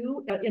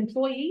W-2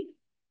 employee,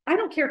 I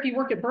don't care if you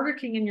work at Burger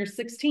King and you're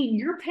 16,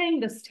 you're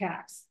paying this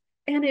tax.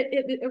 And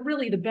it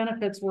really, the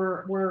benefits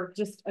were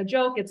just a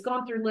joke. It's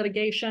gone through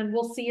litigation.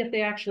 We'll see if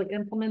they actually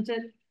implement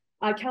it.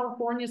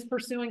 California's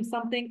pursuing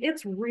something.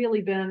 It's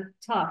really been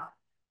tough,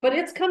 but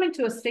it's coming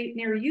to a state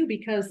near you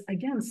because,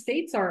 again,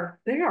 states are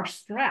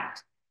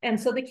strapped. And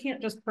so they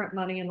can't just print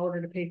money in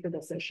order to pay for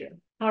this issue.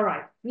 All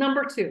right,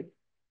 number 2,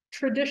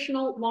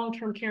 traditional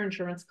long-term care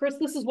insurance. Chris,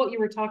 this is what you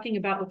were talking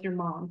about with your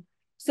mom.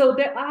 So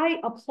that I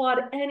applaud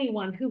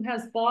anyone who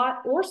has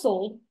bought or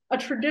sold a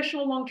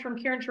traditional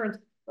long-term care insurance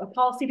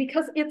policy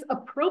because it's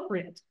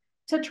appropriate.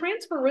 To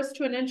transfer risk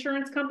to an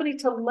insurance company,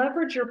 to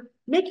leverage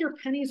make your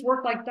pennies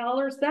work like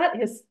dollars,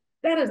 that is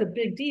a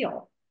big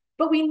deal.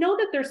 But we know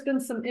that there's been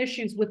some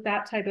issues with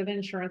that type of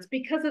insurance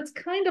because it's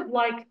kind of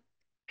like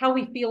how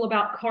we feel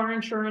about car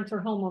insurance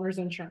or homeowners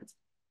insurance.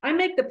 I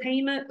make the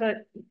payment,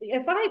 but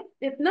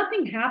if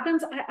nothing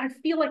happens, I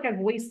feel like I've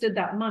wasted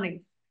that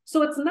money.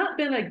 So it's not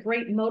been a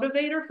great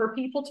motivator for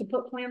people to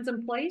put plans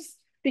in place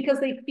because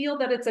they feel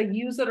that it's a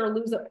use it or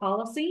lose it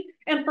policy.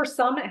 And for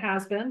some it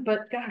has been,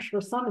 but gosh,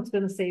 for some it's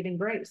been a saving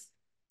grace.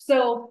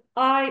 So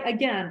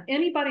again,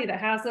 anybody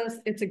that has this,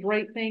 it's a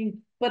great thing.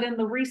 But in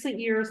the recent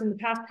years, in the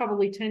past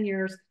probably 10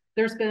 years,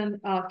 there's been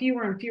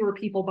fewer and fewer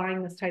people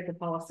buying this type of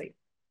policy.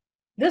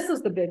 This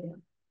is the big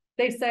one.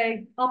 They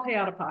say, I'll pay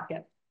out of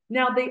pocket.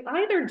 Now, they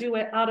either do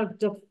it out of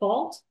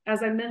default,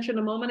 as I mentioned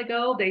a moment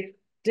ago, they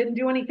didn't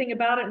do anything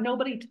about it.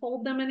 Nobody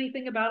told them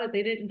anything about it.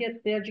 They didn't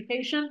get the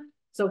education.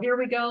 So here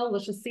we go.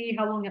 Let's just see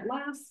how long it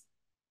lasts.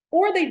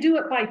 Or they do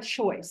it by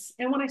choice.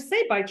 And when I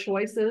say by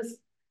choice is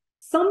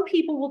some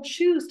people will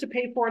choose to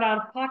pay for it out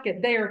of pocket.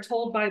 They are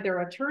told by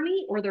their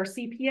attorney or their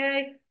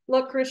CPA,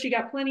 look, Chris, you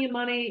got plenty of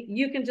money.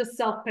 You can just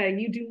self-pay.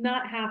 You do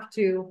not have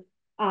to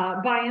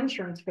buy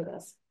insurance for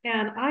this.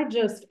 And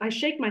I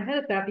shake my head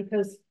at that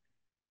because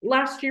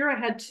last year I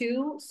had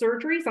 2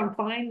 surgeries. I'm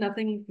fine,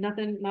 nothing,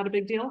 not a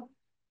big deal.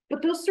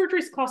 But those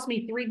surgeries cost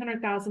me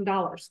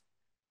 $300,000.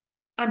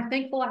 I'm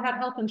thankful I had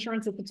health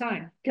insurance at the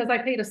time because I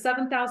paid a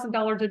 $7,000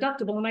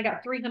 deductible and I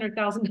got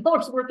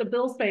 $300,000 worth of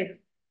bills paid.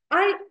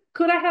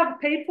 Could I have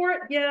paid for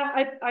it? Yeah,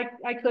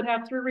 I could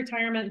have through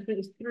retirement,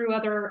 through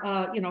other,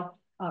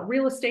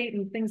 real estate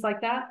and things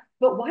like that.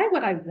 But why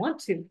would I want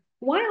to?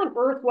 Why on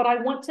earth would I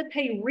want to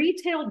pay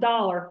retail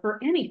dollar for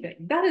anything?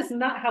 That is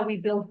not how we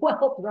build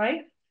wealth,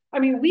 right? I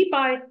mean, we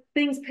buy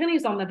things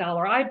pennies on the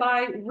dollar. I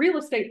buy real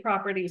estate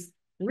properties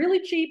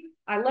really cheap.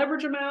 I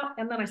leverage them out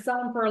and then I sell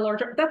them for a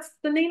larger. That's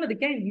the name of the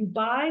game. You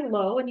buy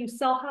low and you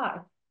sell high.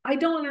 I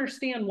don't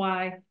understand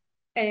why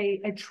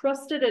a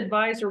trusted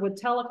advisor would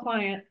tell a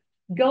client,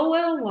 go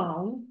it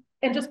alone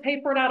and just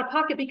pay for it out of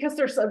pocket because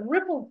there's a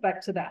ripple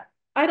effect to that.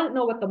 I don't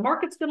know what the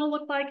market's going to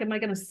look like. Am I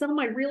going to sell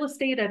my real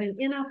estate at an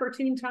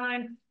inopportune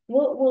time?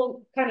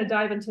 We'll kind of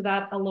dive into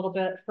that a little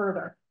bit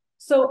further.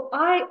 So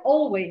I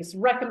always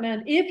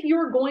recommend if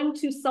you're going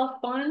to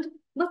self-fund,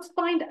 let's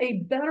find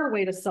a better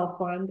way to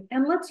self-fund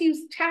and let's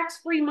use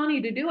tax-free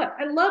money to do it.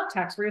 I love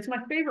tax-free. It's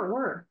my favorite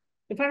word.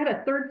 If I had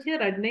a 3rd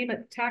kid, I'd name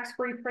it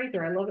tax-free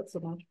Prather. I love it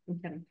so much. I'm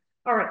kidding.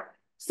 All right.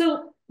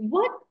 So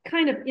what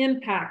kind of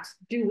impact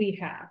do we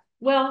have?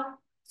 Well,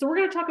 so we're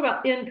going to talk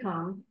about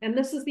income, and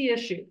this is the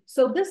issue.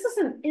 So this is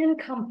an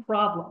income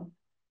problem.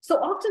 So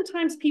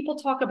oftentimes people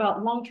talk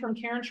about long-term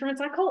care insurance.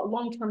 I call it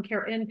long-term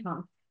care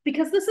income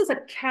because this is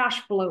a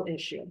cash flow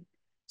issue.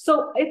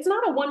 So it's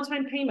not a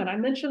one-time payment. I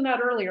mentioned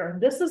that earlier.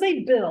 This is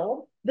a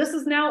bill. This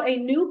is now a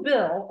new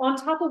bill on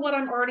top of what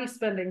I'm already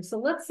spending. So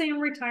let's say in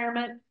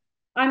retirement,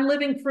 I'm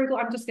living frugal.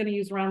 I'm just going to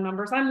use round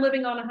numbers. I'm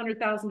living on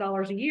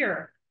 $100,000 a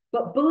year.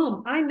 But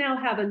boom, I now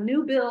have a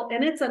new bill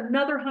and it's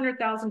another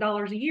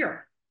 $100,000 a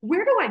year.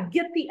 Where do I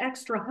get the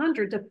extra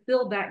 100 to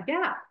fill that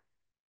gap?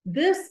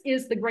 This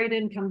is the great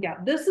income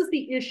gap. This is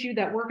the issue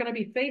that we're going to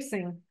be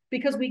facing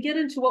because we get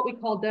into what we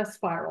call death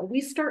spiral. We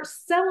start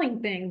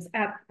selling things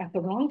at the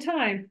wrong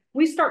time.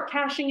 We start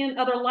cashing in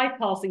other life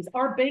policies.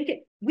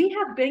 We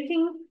have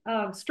banking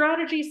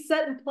strategies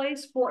set in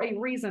place for a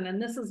reason,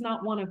 and this is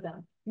not one of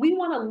them. We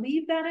want to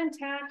leave that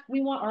intact.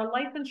 We want our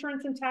life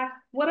insurance intact.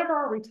 Whatever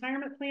our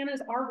retirement plan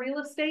is, our real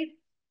estate,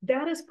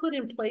 that is put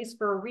in place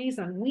for a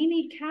reason. We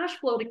need cash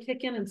flow to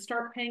kick in and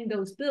start paying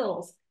those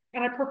bills.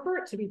 And I prefer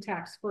it to be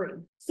tax-free.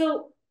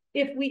 So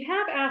if we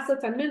have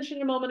assets, I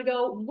mentioned a moment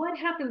ago, what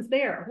happens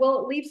there? Well,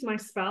 it leaves my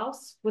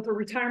spouse with a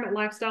retirement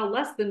lifestyle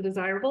less than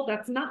desirable.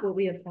 That's not what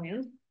we had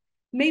planned.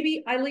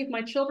 Maybe I leave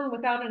my children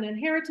without an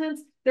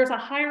inheritance. There's a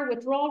higher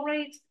withdrawal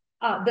rate.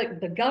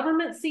 The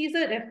government sees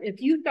it.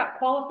 If you've got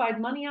qualified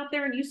money out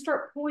there and you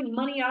start pulling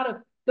money out of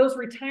those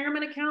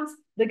retirement accounts,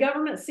 the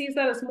government sees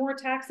that as more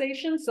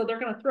taxation. So they're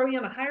going to throw you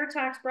in a higher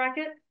tax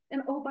bracket.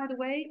 And oh, by the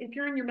way, if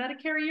you're in your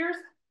Medicare years,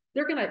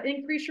 they're going to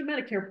increase your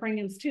Medicare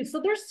premiums too.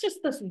 So there's just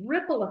this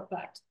ripple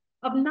effect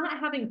of not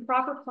having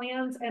proper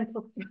plans and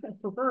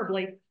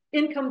preferably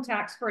income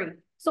tax free.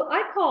 So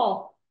I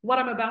call what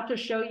I'm about to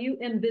show you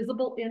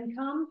invisible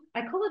income.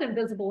 I call it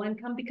invisible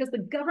income because the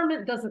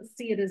government doesn't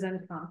see it as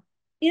income.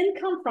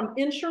 Income from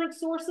insurance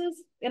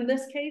sources, in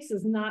this case,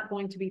 is not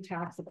going to be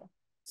taxable.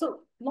 So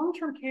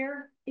long-term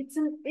care, it's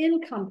an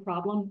income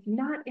problem,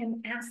 not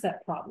an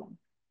asset problem.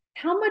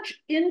 How much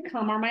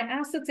income are my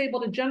assets able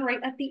to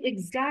generate at the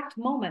exact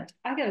moment?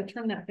 I got to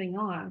turn that thing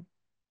on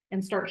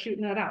and start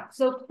shooting it out.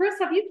 So Chris,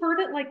 have you heard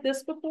it like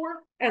this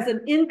before as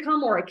an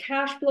income or a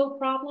cash flow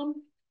problem?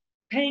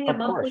 Paying a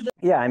monthly bill?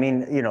 Yeah, I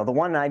mean, the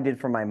one I did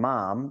for my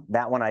mom,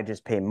 that one I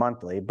just pay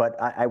monthly. But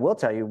I will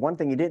tell you, one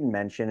thing you didn't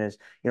mention is,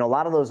 a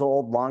lot of those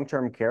old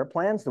long-term care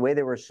plans, the way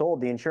they were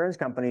sold, the insurance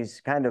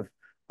companies kind of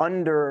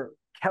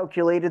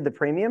calculated the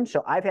premium.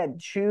 So I've had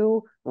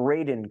 2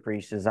 rate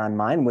increases on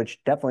mine,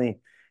 which definitely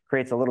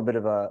creates a little bit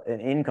of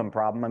an income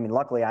problem. I mean,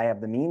 luckily I have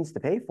the means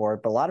to pay for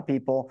it, but a lot of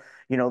people,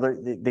 you know,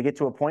 they get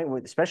to a point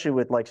with, especially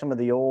with like some of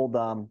the old, I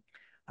don't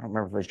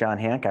remember if it was John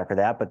Hancock or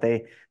that, but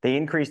they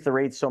increased the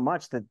rates so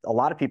much that a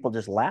lot of people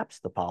just lapse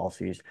the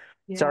policies.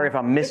 Yeah. Sorry if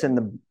I'm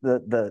missing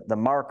the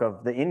mark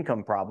of the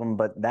income problem,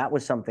 but that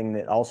was something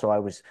that also I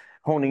was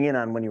honing in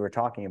on when you were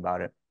talking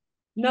about it.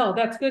 No,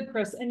 that's good,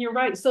 Chris. And you're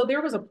right. So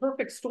there was a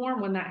perfect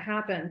storm when that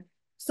happened.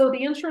 So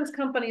the insurance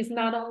companies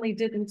not only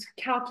didn't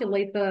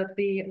calculate the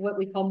what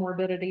we call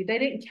morbidity, they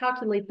didn't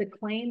calculate the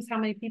claims, how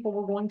many people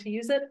were going to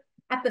use it,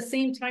 at the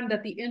same time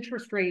that the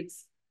interest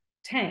rates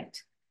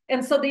tanked.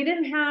 And so they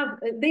didn't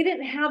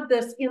have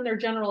this in their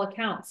general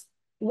accounts.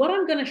 What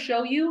I'm going to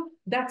show you,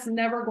 that's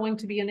never going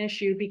to be an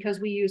issue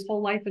because we use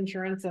whole life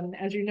insurance. And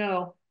as you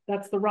know,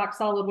 that's the rock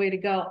solid way to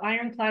go.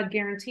 Ironclad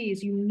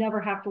guarantees, you never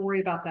have to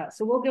worry about that.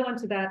 So we'll go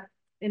into that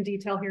in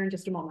detail here in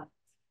just a moment.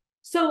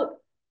 So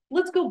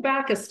let's go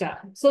back a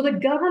step. So the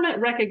government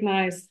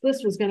recognized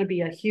this was going to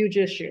be a huge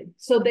issue.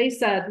 So they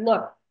said,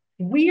 look,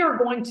 we are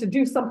going to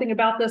do something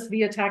about this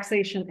via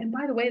taxation. And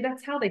by the way,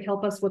 that's how they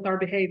help us with our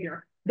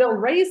behavior. They'll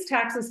raise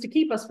taxes to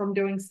keep us from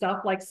doing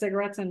stuff like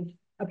cigarettes and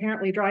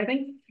apparently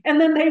driving.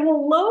 And then they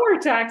will lower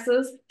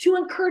taxes to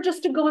encourage us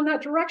to go in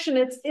that direction.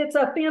 It's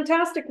a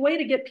fantastic way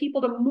to get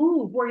people to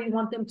move where you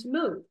want them to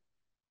move.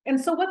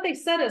 And so what they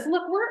said is,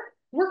 look,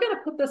 we're going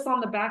to put this on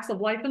the backs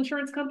of life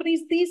insurance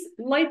companies. These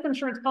life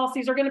insurance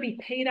policies are going to be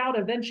paid out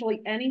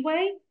eventually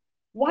anyway.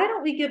 Why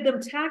don't we give them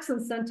tax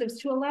incentives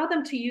to allow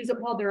them to use it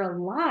while they're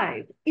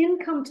alive,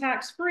 income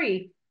tax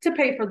free, to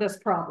pay for this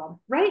problem,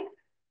 right?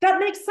 That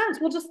makes sense.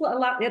 We'll just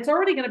allow, it's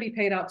already going to be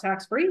paid out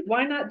tax free.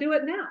 Why not do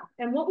it now?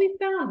 And what we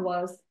found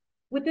was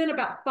within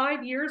about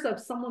 5 years of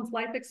someone's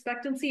life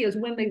expectancy is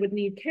when they would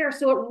need care.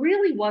 So it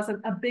really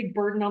wasn't a big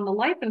burden on the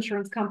life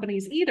insurance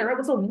companies either. It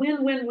was a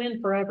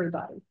win-win-win for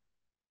everybody.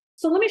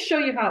 So let me show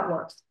you how it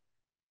works.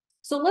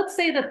 So let's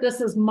say that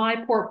this is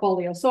my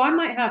portfolio. So I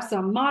might have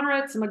some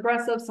moderate, some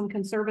aggressive, some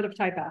conservative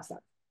type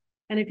assets.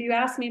 And if you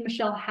ask me,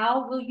 Michelle,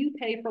 how will you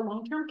pay for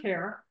long-term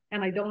care?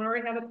 And I don't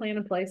already have a plan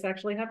in place, I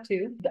actually have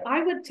 2.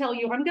 I would tell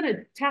you, I'm going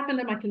to tap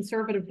into my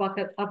conservative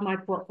bucket of my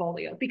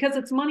portfolio because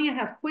it's money I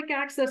have quick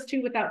access to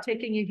without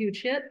taking a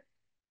huge hit.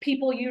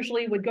 People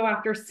usually would go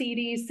after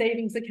CDs,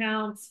 savings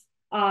accounts,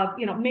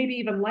 maybe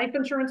even life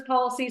insurance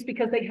policies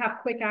because they have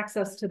quick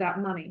access to that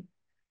money.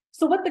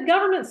 So what the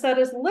government said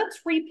is, let's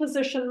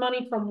reposition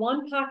money from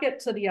one pocket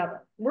to the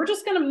other. We're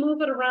just going to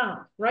move it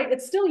around, right?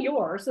 It's still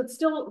yours.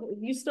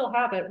 You still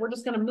have it. We're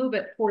just going to move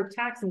it for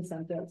tax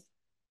incentives.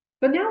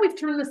 But now we've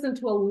turned this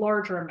into a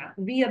larger amount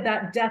via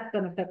that death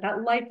benefit,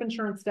 that life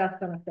insurance death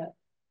benefit.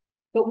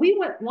 But we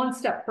went one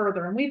step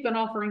further, and we've been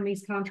offering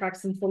these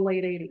contracts since the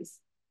late 80s.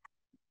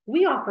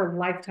 We offer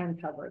lifetime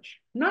coverage,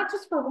 not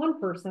just for one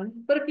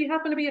person, but if you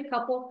happen to be a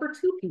couple, for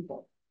 2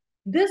 people.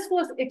 This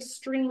was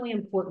extremely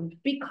important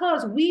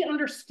because we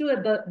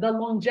understood the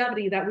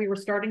longevity that we were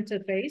starting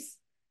to face.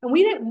 And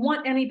we didn't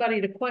want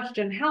anybody to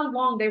question how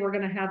long they were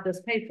going to have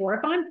this paid for.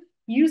 If I'm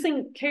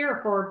using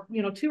care for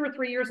 2 or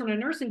 3 years in a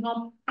nursing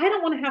home, I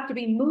don't want to have to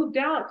be moved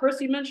out.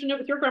 Chris, you mentioned it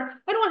with your grandma.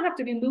 I don't want to have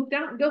to be moved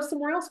out and go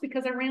somewhere else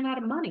because I ran out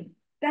of money.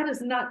 That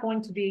is not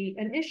going to be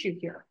an issue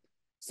here.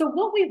 So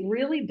what we've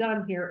really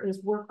done here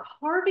is we're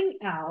carving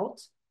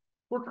out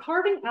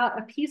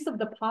a piece of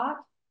the pot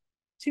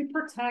to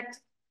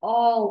protect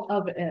all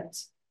of it.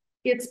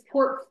 It's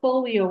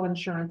portfolio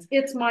insurance.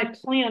 It's my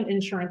plan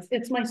insurance.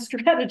 It's my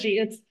strategy.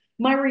 It's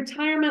my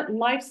retirement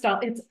lifestyle.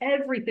 It's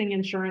everything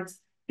insurance,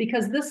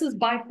 because this is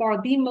by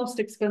far the most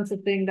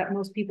expensive thing that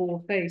most people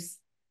will face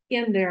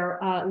in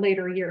their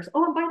later years.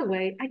 Oh, and by the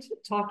way, I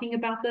keep talking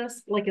about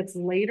this like it's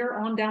later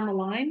on down the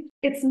line.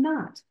 It's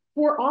not.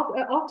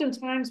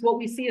 Oftentimes what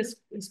we see is,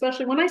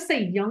 especially when I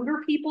say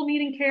younger people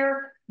needing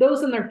care,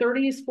 those in their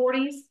 30s,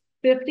 40s,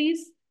 50s,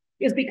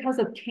 is because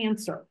of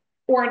cancer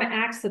or an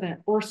accident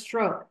or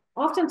stroke.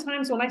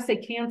 Oftentimes when I say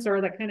cancer,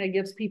 that kind of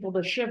gives people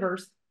the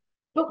shivers,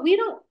 but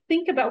we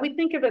think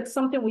of it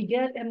something we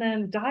get and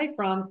then die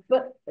from,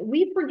 but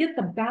we forget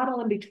the battle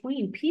in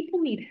between.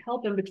 People need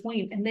help in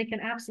between, and they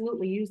can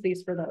absolutely use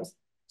these for those.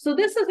 So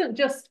this isn't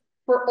just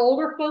for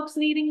older folks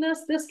needing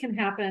this. This can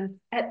happen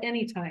at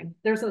any time.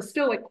 There's a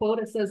Stoic quote.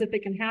 It says, if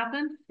it can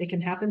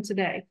happen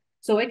today.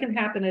 So it can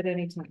happen at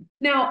any time.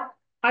 Now,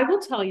 I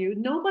will tell you,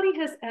 nobody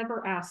has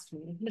ever asked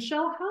me,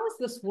 Michelle, how does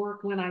this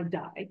work when I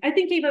die? I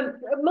think even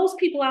most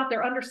people out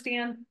there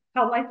understand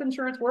how life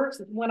insurance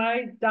works. When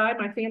I die,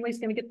 my family's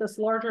going to get this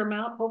larger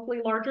amount, hopefully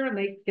larger, and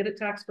they get it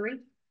tax-free.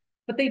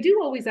 But they do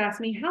always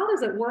ask me, how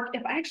does it work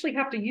if I actually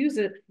have to use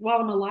it while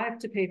I'm alive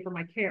to pay for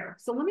my care?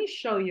 So let me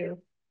show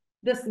you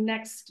this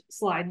next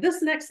slide.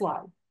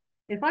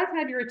 If I've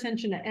had your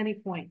attention at any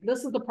point,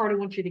 this is the part I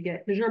want you to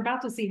get, because you're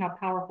about to see how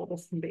powerful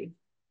this can be.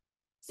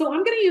 So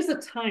I'm going to use a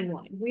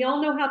timeline. We all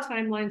know how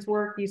timelines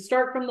work. You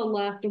start from the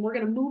left, and we're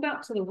going to move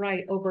out to the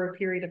right over a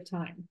period of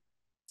time.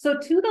 So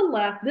to the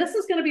left, this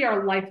is going to be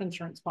our life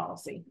insurance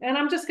policy. And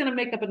I'm just going to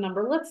make up a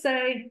number. Let's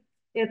say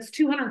it's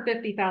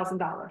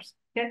 $250,000.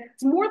 Okay,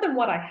 it's more than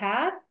what I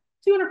had.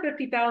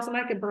 250,000,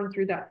 I could burn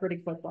through that pretty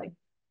quickly.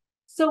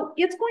 So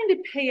it's going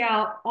to pay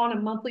out on a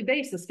monthly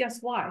basis. Guess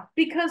why?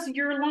 Because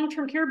your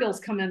long-term care bills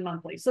come in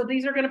monthly. So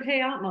these are going to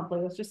pay out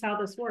monthly. That's just how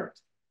this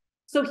works.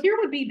 So here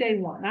would be day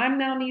one. I'm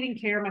now needing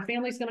care. My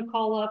family's going to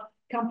call up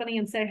company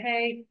and say,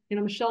 hey,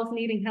 Michelle's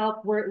needing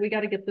help. We got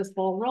to get this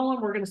ball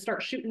rolling. We're going to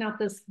start shooting out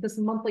this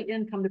monthly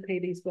income to pay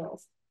these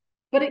bills.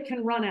 But it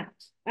can run out.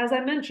 As I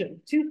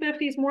mentioned,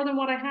 250 is more than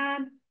what I had,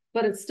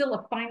 but it's still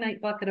a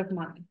finite bucket of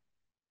money.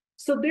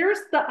 So there's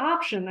the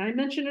option I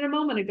mentioned it a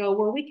moment ago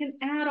where we can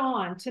add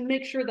on to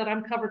make sure that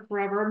I'm covered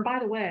forever. And by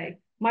the way,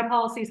 my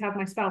policies have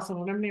my spouse on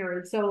it. I'm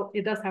married, so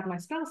it does have my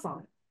spouse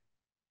on it.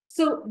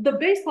 So the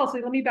base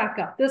policy, let me back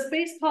up. This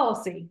base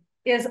policy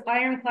is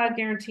ironclad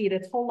guaranteed.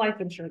 It's whole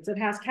life insurance. It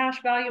has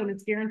cash value and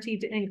it's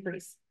guaranteed to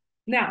increase.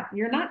 Now,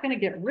 you're not going to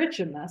get rich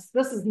in this.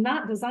 This is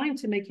not designed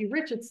to make you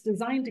rich. It's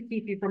designed to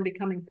keep you from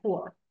becoming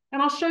poor.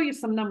 And I'll show you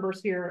some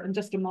numbers here in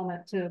just a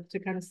moment to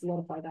kind of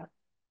solidify that.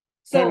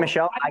 So, hey,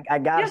 Michelle, I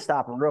got to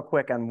stop real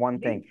quick on one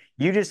thing.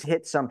 You just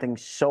hit something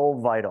so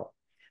vital.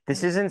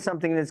 This isn't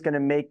something that's going to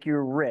make you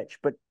rich,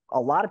 but a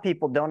lot of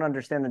people don't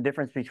understand the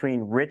difference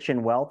between rich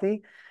and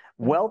wealthy.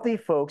 Wealthy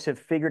folks have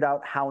figured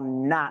out how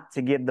not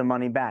to give the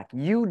money back.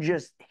 You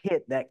just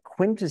hit that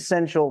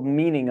quintessential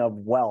meaning of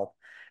wealth,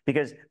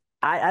 because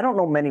I don't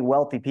know many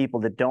wealthy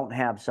people that don't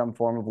have some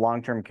form of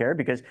long-term care,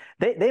 because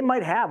they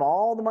might have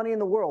all the money in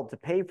the world to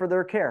pay for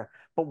their care.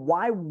 But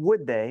why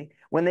would they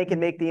when they can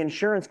make the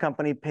insurance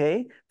company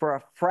pay for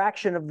a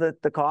fraction of the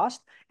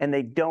cost and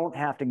they don't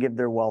have to give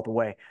their wealth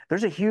away?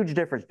 There's a huge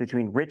difference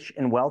between rich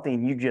and wealthy,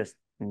 and you just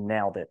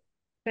nailed it.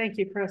 Thank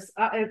you, Chris.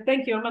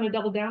 Thank you. I'm going to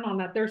double down on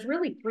that. There's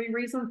really 3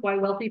 reasons why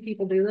wealthy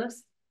people do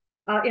this,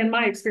 in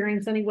my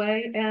experience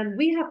anyway. And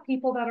we have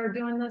people that are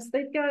doing this.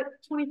 They've got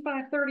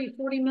 25, 30,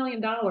 $40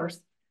 million.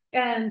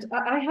 And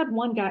I had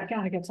one guy, God,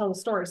 I got to tell the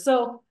story.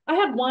 So I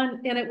had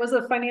one, and it was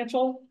a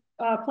financial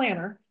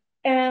planner.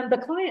 And the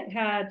client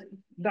had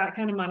that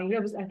kind of money.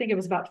 I think it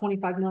was about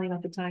 25 million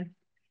at the time.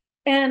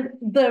 And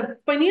the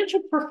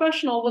financial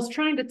professional was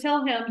trying to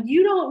tell him,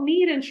 you don't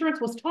need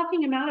insurance, was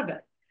talking him out of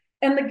it.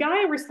 And the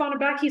guy responded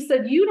back, he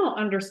said, you don't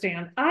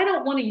understand. I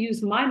don't want to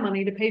use my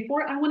money to pay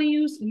for it. I want to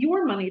use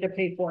your money to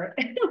pay for it.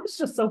 And it was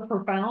just so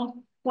profound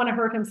when I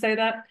heard him say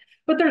that.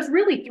 But there's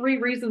really 3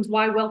 reasons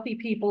why wealthy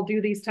people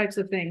do these types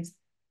of things.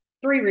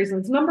 3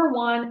 reasons. Number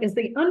 1 is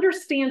they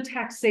understand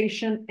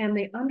taxation and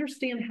they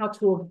understand how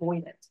to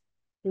avoid it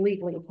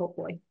legally,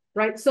 hopefully,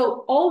 right?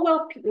 So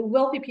all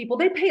wealthy people,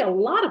 they pay a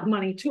lot of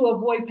money to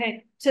avoid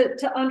paying,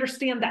 to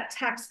understand that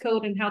tax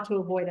code and how to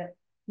avoid it.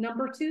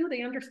 Number 2,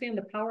 they understand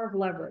the power of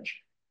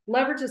leverage.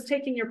 Leverage is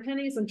taking your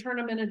pennies and turn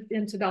them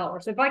into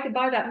dollars. If I could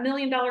buy that $1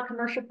 million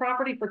commercial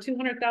property for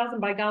 200,000,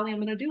 by golly, I'm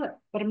going to do it,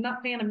 but I'm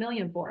not paying $1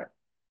 million for it.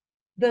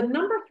 The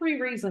number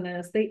 3 reason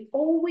is they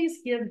always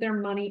give their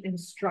money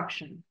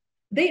instruction.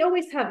 They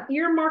always have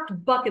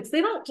earmarked buckets.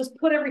 They don't just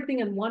put everything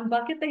in one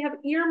bucket. They have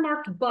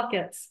earmarked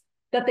buckets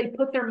that they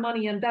put their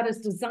money in that is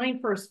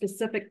designed for a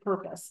specific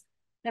purpose.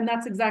 And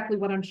that's exactly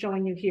what I'm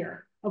showing you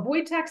here.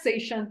 Avoid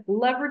taxation,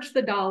 leverage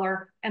the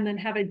dollar, and then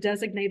have a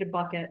designated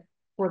bucket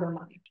for their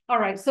money. All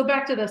right, so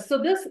back to this. So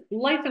this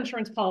life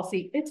insurance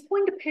policy, it's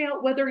going to pay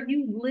out whether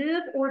you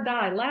live or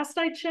die. Last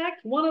I checked,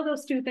 one of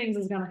those 2 things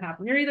is going to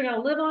happen. You're either going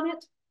to live on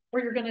it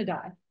or you're going to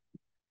die.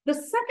 The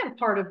second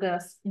part of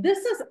this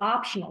is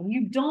optional.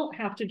 You don't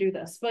have to do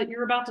this, but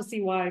you're about to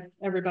see why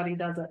everybody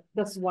does it.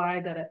 This is why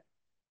I did it.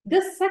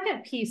 This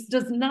second piece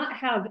does not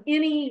have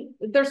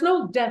there's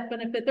no death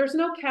benefit. There's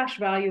no cash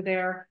value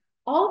there.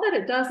 All that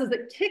it does is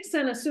it kicks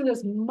in as soon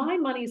as my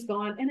money's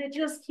gone, and it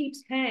just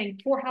keeps paying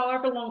for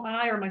however long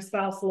I or my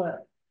spouse live,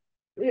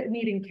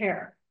 needing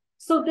care.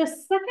 So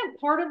this second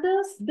part of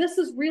this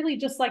is really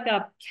just like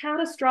a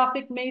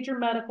catastrophic major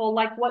medical,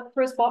 like what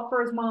Chris bought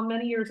for his mom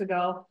many years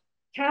ago,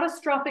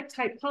 catastrophic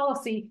type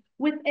policy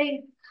with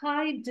a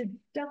high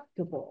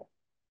deductible.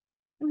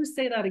 I'm going to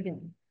say that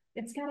again.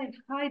 It's got a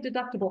high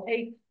deductible,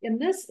 in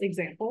this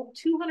example,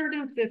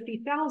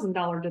 $250,000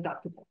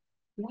 deductible.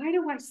 Why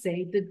do I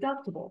say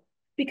deductible?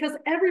 Because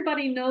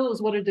everybody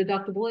knows what a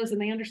deductible is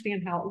and they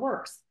understand how it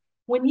works.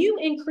 When you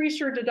increase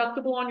your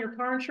deductible on your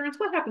car insurance,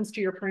 what happens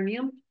to your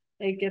premium?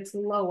 It gets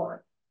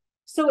lower.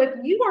 So if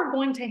you are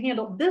going to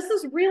handle, this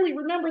is really,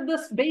 remember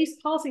this base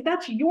policy,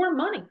 that's your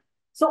money.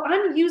 So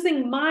I'm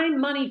using my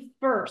money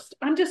first.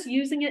 I'm just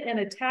using it in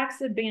a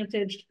tax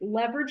advantaged,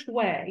 leveraged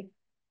way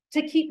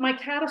to keep my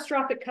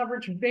catastrophic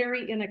coverage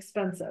very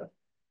inexpensive.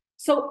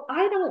 So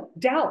I don't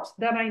doubt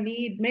that I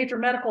need major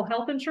medical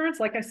health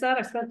insurance. Like I said,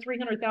 I spent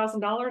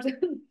 $300,000,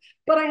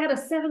 but I had a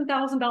 $7,000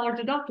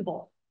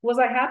 deductible. Was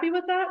I happy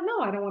with that?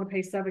 No, I don't want to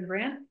pay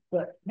 $7,000,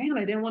 but man,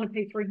 I didn't want to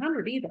pay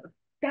 300 either.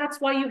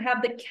 That's why you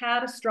have the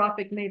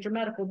catastrophic major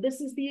medical.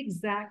 This is the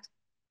exact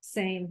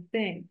same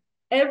thing.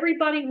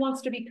 Everybody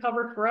wants to be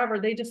covered forever.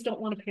 They just don't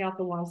want to pay out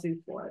the wazoo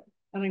for it.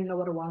 I don't even know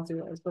what a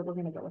wazoo is, but we're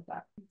going to go with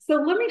that. So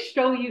let me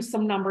show you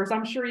some numbers.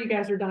 I'm sure you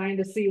guys are dying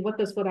to see what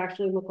this would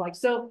actually look like.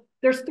 So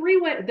there's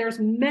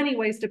many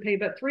ways to pay,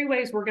 but 3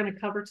 ways we're going to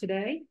cover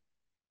today.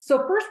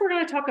 So first we're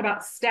going to talk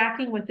about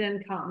stacking with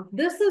income.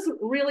 This is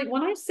really,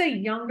 when I say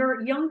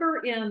younger, younger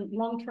in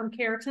long-term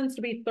care tends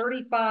to be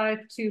 35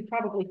 to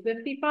probably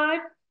 55.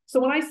 So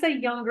when I say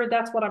younger,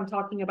 that's what I'm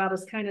talking about,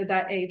 is kind of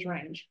that age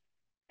range.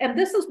 And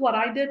this is what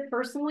I did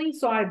personally.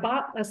 So I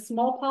bought a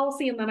small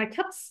policy and then I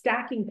kept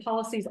stacking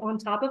policies on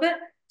top of it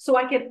so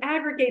I could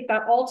aggregate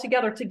that all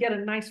together to get a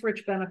nice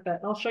rich benefit.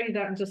 I'll show you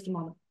that in just a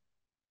moment.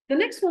 The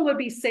next one would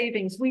be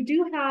savings. We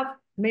do have,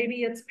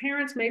 maybe it's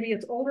parents, maybe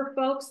it's older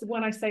folks.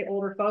 When I say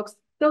older folks,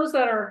 those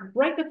that are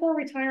right before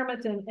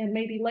retirement and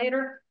maybe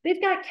later,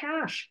 they've got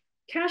cash.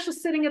 Cash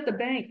is sitting at the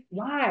bank.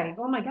 Why?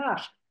 Oh my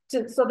gosh.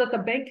 So that the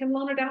bank can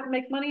loan it out and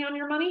make money on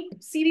your money.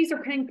 CDs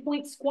are paying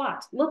point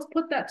squat. Let's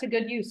put that to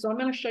good use. So I'm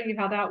going to show you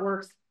how that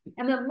works.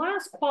 And then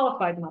last,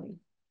 qualified money.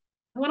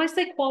 When I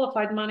say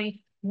qualified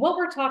money, what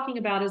we're talking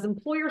about is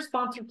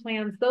employer-sponsored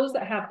plans, those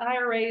that have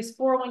IRAs,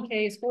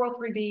 401ks,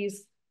 403bs.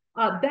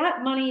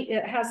 That money,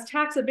 it has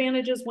tax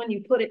advantages when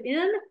you put it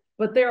in,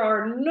 but there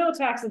are no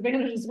tax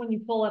advantages when you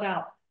pull it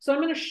out. So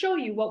I'm going to show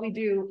you what we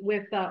do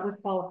with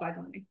qualified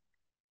money.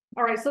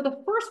 All right, so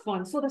the first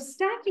one, so the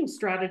stacking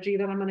strategy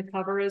that I'm going to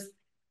cover is,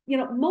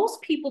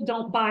 most people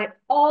don't buy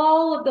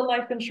all of the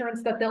life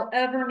insurance that they'll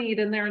ever need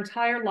in their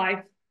entire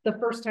life the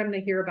first time they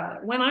hear about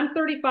it. When I'm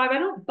 35, I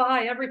don't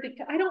buy everything.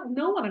 I don't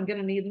know what I'm going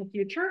to need in the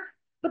future,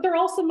 but there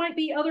also might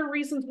be other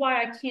reasons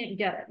why I can't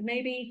get it.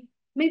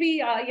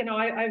 Maybe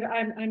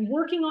I'm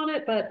working on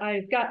it, but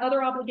I've got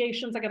other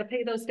obligations. I got to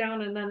pay those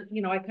down, and then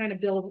I kind of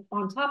build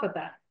on top of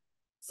that.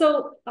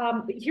 So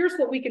here's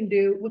what we can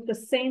do with the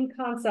same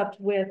concept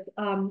with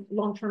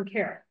long-term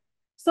care.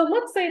 So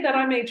let's say that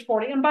I'm age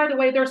 40, and by the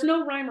way, there's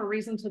no rhyme or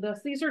reason to this.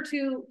 These are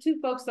two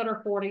folks that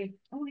are 40.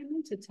 Oh, I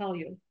meant to tell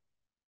you.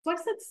 So I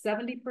said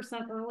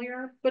 70%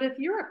 earlier, but if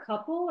you're a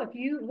couple, if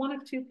you one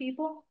of two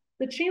people,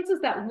 the chances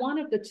that one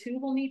of the two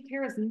will need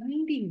care is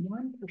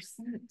 91%.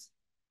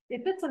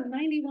 If it's a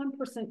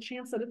 91%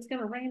 chance that it's going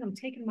to rain, I'm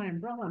taking my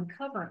umbrella, I'm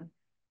covering.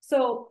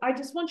 So I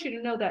just want you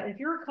to know that if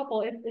you're a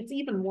couple, it's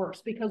even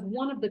worse because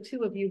one of the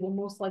two of you will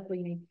most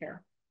likely need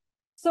care.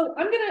 So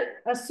I'm going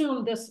to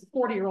assume this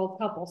 40-year-old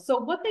couple. So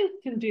what they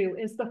can do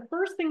is the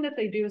first thing that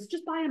they do is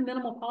just buy a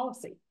minimal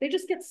policy. They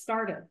just get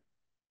started.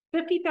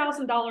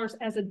 $50,000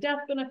 as a death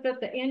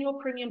benefit, the annual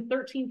premium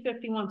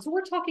 $1,351. So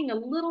we're talking a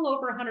little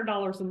over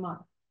 $100 a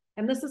month.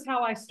 And this is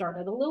how I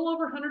started, a little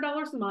over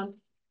 $100 a month.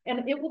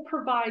 And it will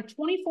provide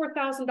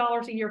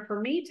 $24,000 a year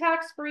for me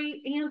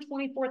tax-free and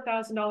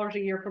 $24,000 a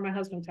year for my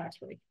husband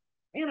tax-free.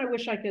 And I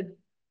wish I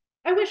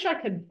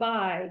could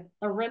buy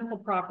a rental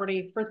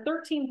property for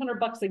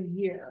 $1,300 a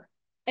year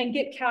and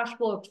get cash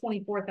flow of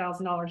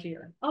 $24,000 a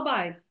year. I'll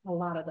buy a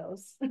lot of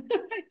those.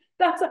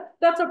 That's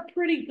a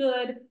pretty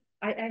good,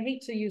 I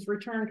hate to use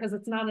return because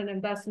it's not an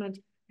investment,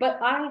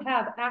 but I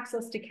have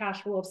access to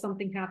cash flow if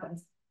something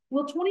happens.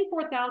 Will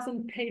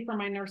 $24,000 pay for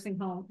my nursing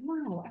home?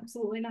 No,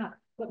 absolutely not.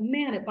 But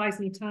man, it buys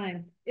me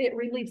time. It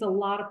relieves a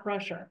lot of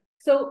pressure.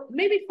 So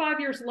maybe 5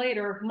 years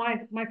later,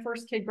 my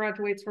first kid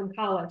graduates from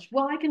college.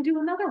 Well, I can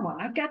do another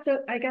one. I got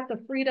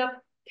the freed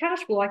up cash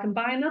flow. I can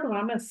buy another one.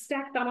 I'm going to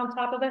stack that on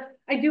top of it.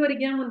 I do it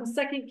again when the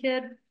second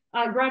kid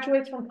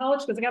graduates from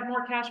college because I got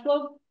more cash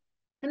flow.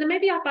 And then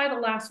maybe I buy the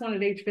last one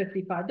at age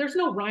 55. There's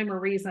no rhyme or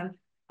reason.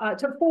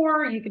 To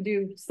 4, you could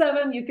do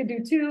 7, you could do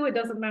 2. It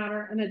doesn't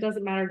matter, and it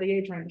doesn't matter the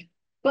age range.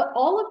 But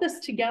all of this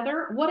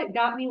together, what it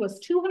got me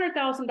was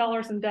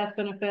 $200,000 in death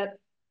benefit,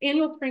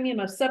 annual premium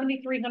of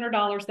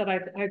 $7,300 that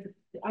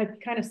I've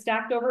kind of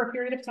stacked over a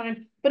period of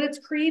time, but it's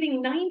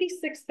creating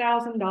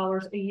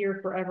 $96,000 a year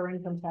forever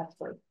income tax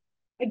free.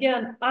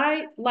 Again,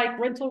 I like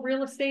rental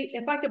real estate.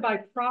 If I could buy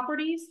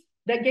properties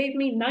that gave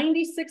me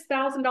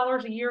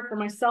 $96,000 a year for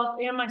myself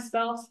and my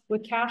spouse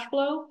with cash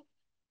flow,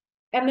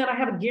 and then I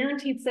have a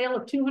guaranteed sale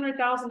of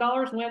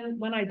 $200,000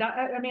 when I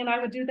die, I mean, I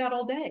would do that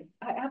all day.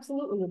 I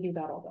absolutely would do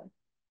that all day.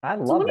 I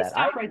So love let me that.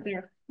 stop right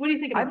there. What do you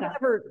think about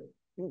that?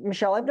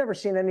 Michelle, I've never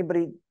seen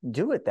anybody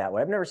do it that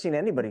way. I've never seen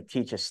anybody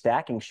teach a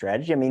stacking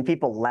strategy. I mean,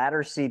 people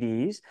ladder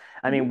CDs.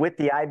 I mean, with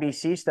the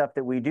IBC stuff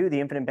that we do, the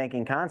infinite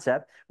banking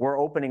concept, we're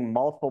opening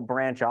multiple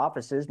branch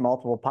offices,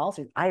 multiple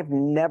policies. I have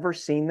never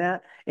seen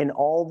that in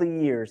all the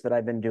years that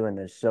I've been doing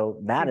this. So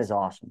that is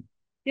awesome.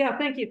 Yeah,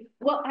 thank you.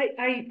 Well,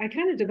 I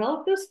kind of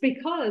developed this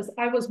because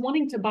I was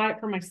wanting to buy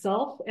it for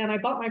myself, and I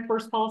bought my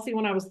first policy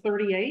when I was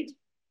 38.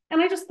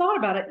 And I just thought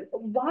about it.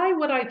 Why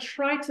would I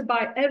try to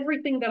buy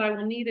everything that I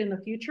will need in the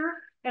future?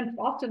 And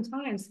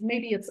oftentimes,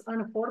 maybe it's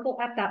unaffordable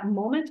at that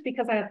moment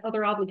because I have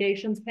other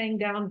obligations, paying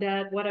down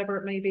debt, whatever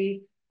it may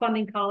be,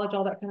 funding college,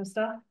 all that kind of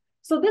stuff.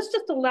 So this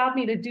just allowed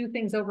me to do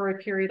things over a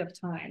period of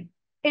time.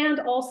 And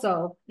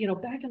also,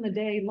 back in the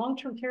day,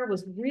 long-term care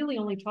was really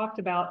only talked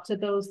about to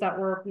those that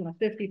were,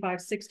 55,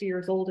 60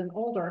 years old and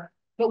older.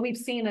 But we've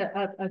seen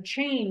a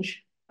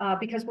change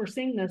because we're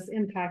seeing this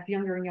impact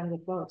younger and younger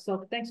folks.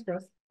 So thanks,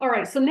 Chris. All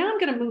right, so now I'm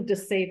going to move to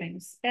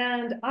savings.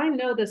 And I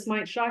know this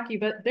might shock you,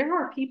 but there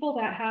are people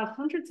that have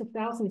hundreds of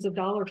thousands of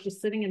dollars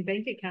just sitting in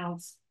bank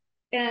accounts,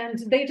 and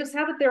they just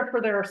have it there for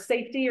their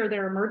safety or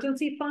their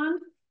emergency fund.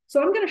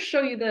 So I'm going to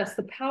show you this,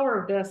 the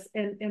power of this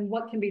and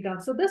what can be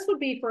done. So this would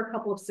be for a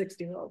couple of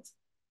 60-year-olds.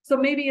 So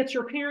maybe it's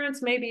your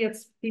parents, maybe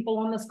it's people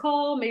on this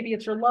call, maybe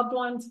it's your loved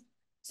ones.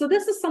 So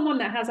this is someone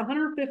that has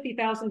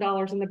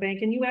 $150,000 in the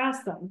bank and you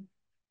ask them,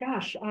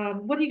 gosh,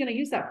 what are you going to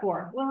use that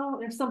for? Well,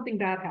 if something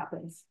bad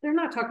happens, they're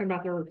not talking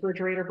about their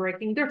refrigerator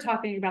breaking. They're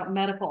talking about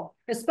medical,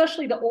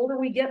 especially the older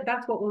we get,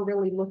 that's what we're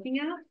really looking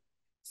at.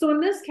 So in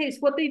this case,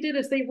 what they did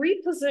is they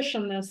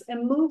repositioned this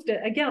and moved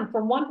it again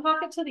from one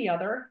pocket to the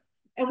other.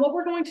 And what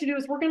we're going to do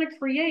is we're going to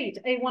create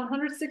a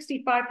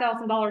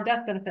 $165,000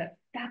 death benefit.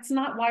 That's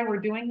not why we're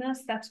doing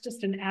this. That's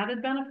just an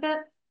added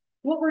benefit.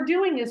 What we're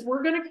doing is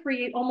we're going to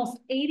create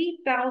almost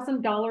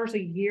 $80,000 a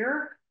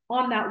year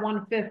on that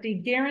 150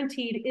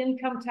 guaranteed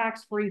income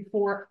tax free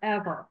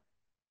forever.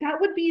 That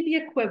would be the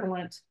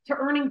equivalent to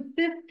earning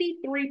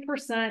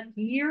 53%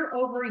 year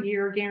over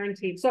year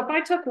guaranteed. So if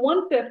I took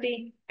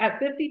 150 at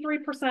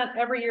 53%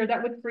 every year,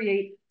 that would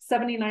create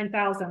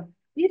 79,000.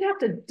 You'd have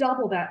to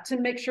double that to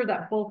make sure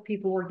that both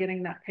people were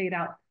getting that paid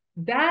out.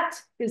 That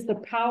is the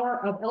power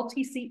of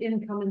LTC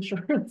income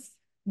insurance.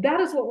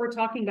 That is what we're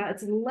talking about.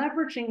 It's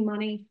leveraging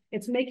money.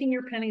 It's making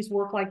your pennies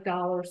work like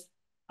dollars.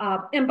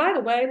 And by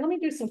the way, let me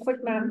do some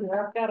quick math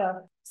here.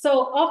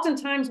 So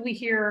oftentimes we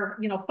hear,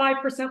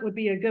 5% would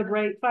be a good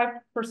rate.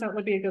 5%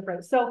 would be a good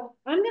rate. So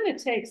I'm going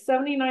to take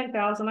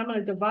 79,000. I'm going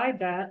to divide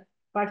that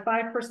by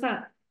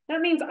 5%. That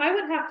means I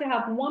would have to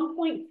have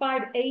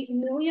 $1.58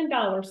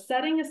 million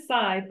setting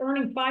aside,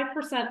 earning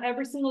 5%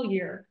 every single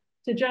year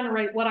to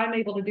generate what I'm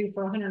able to do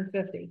for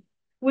 150.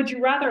 Would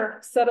you rather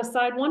set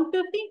aside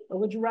 150 or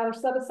would you rather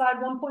set aside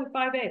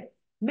 1.58?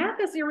 Math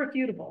is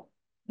irrefutable.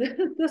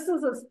 This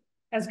is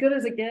as good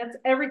as it gets.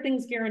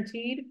 Everything's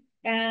guaranteed,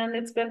 and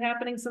it's been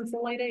happening since the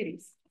late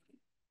 80s.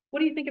 What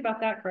do you think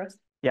about that, Chris?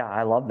 Yeah,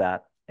 I love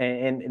that.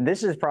 And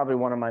this is probably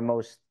one of my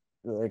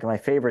my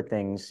favorite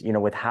things,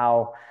 with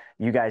how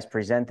you guys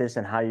present this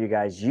and how you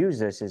guys use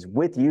this is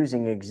with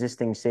using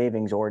existing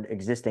savings or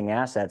existing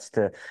assets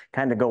to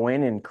kind of go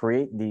in and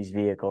create these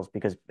vehicles.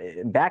 Because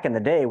back in the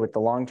day with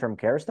the long-term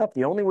care stuff,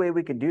 the only way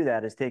we could do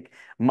that is take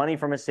money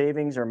from a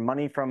savings or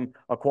money from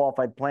a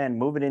qualified plan,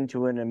 move it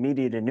into an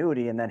immediate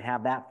annuity, and then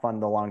have that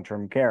fund the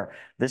long-term care.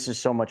 This is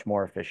so much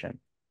more efficient.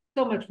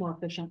 So much more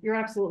efficient. You're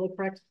absolutely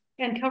correct.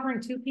 And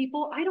covering two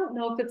people, I don't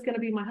know if it's going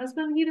to be my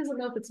husband. He doesn't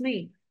know if it's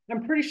me.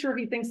 I'm pretty sure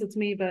he thinks it's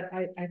me, but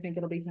I think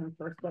it'll be him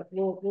first, but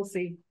we'll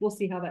see. We'll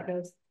see how that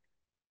goes.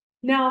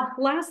 Now,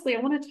 lastly, I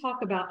want to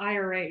talk about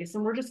IRAs,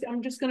 and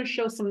I'm just going to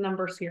show some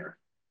numbers here.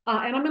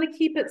 And I'm going to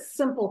keep it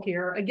simple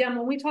here. Again,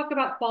 when we talk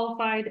about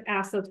qualified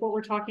assets, what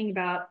we're talking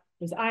about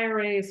is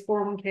IRAs,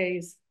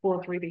 401ks,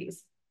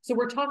 403bs. So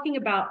we're talking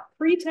about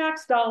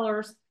pre-tax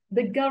dollars.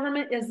 The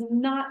government is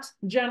not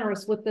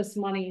generous with this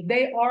money.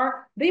 They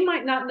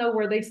might not know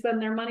where they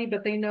spend their money,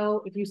 but they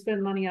know if you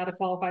spend money out of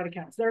qualified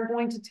accounts, they're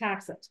going to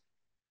tax it.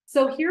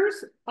 So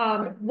here's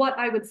what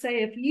I would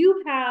say. If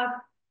you have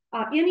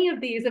any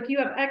of these, if you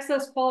have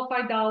excess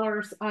qualified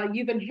dollars,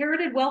 you've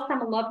inherited wealth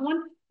from a loved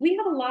one, we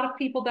have a lot of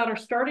people that are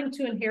starting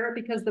to inherit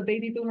because the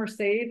baby boomers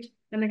saved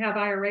and they have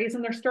IRAs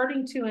and they're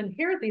starting to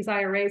inherit these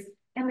IRAs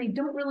and they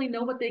don't really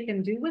know what they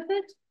can do with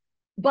it.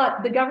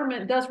 But the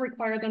government does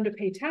require them to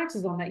pay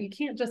taxes on that. You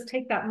can't just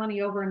take that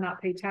money over and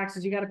not pay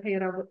taxes. You got to pay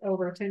it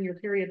over a 10-year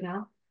period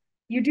now.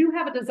 You do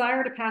have a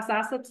desire to pass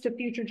assets to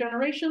future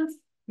generations.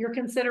 You're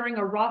considering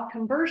a Roth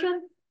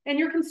conversion, and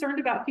you're concerned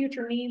about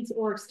future needs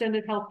or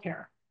extended health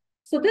care.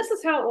 So this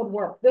is how it would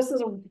work. This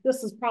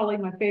is probably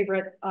my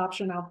favorite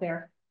option out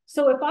there.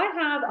 So if I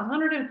have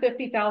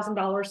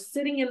 $150,000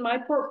 sitting in my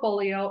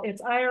portfolio,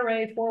 it's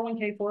IRA,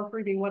 401k,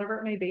 403b, whatever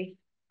it may be,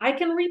 I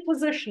can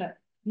reposition it.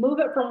 Move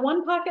it from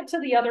one pocket to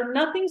the other.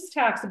 Nothing's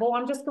taxable.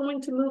 I'm just going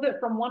to move it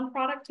from one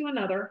product to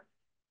another.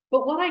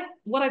 But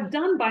what I've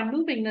done by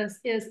moving this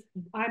is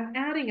I'm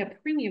adding a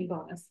premium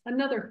bonus,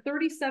 another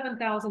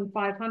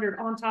 $37,500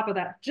 on top of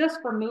that,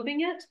 just for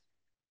moving it.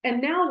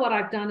 And now what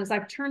I've done is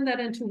I've turned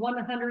that into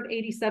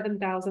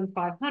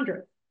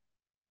 $187,500.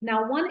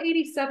 Now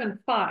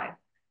 187.5.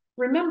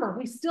 Remember,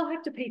 we still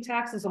have to pay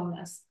taxes on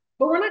this,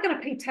 but we're not going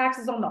to pay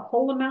taxes on the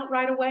whole amount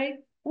right away.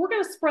 We're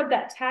going to spread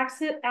that tax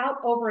hit out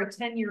over a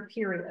 10-year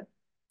period.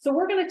 So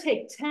we're going to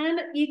take 10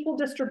 equal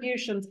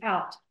distributions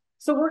out.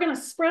 So we're going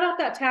to spread out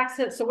that tax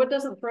hit so it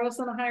doesn't throw us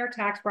in a higher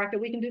tax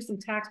bracket. We can do some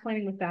tax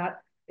planning with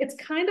that. It's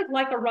kind of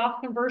like a Roth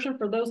conversion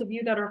for those of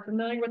you that are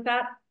familiar with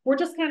that. We're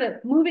just kind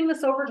of moving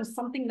this over to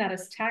something that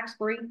is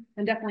tax-free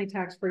and definitely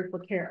tax-free for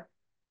care.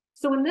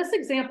 So in this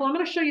example, I'm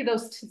going to show you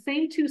those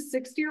same two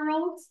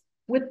 60-year-olds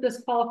with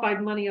this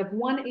qualified money of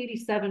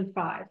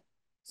 $187,500.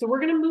 So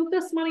we're going to move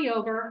this money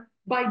over.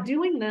 By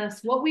doing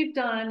this, what we've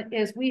done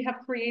is we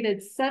have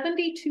created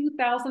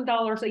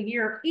 $72,000 a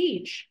year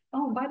each.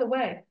 Oh, by the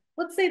way,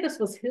 let's say this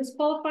was his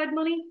qualified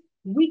money.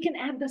 We can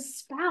add the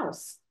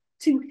spouse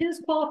to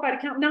his qualified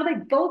account. Now they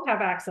both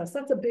have access.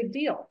 That's a big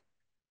deal.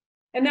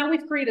 And now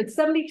we've created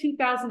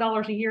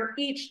 $72,000 a year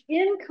each,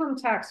 income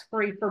tax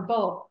free for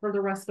both for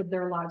the rest of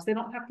their lives. They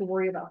don't have to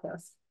worry about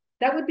this.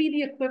 That would be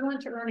the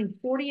equivalent to earning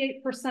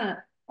 48%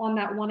 on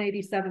that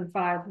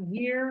 $187,500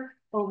 year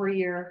over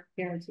year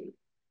guaranteed.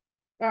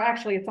 or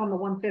actually it's on the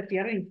 150.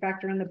 I didn't even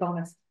factor in the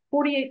bonus.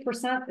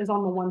 48% is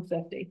on the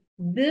 150.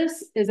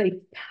 This is a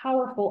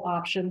powerful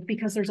option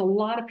because there's a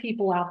lot of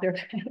people out there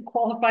that have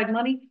qualified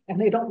money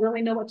and they don't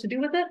really know what to do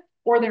with it,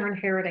 or they're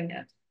inheriting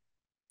it.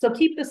 So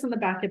keep this in the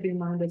back of your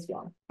mind as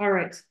well. All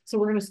right, so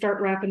we're going to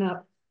start wrapping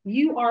up.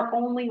 You are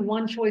only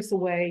one choice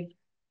away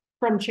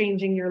from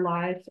changing your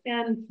life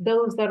and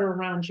those that are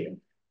around you.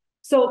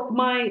 So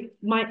my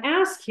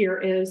ask here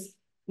is,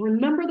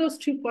 remember those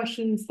two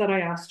questions that I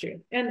asked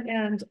you.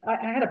 And I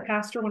had a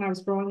pastor when I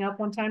was growing up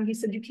one time. He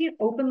said, you can't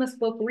open this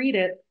book, read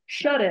it,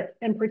 shut it,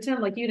 and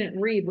pretend like you didn't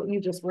read what you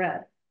just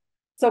read.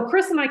 So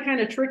Chris and I kind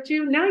of tricked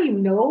you. Now you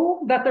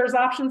know that there's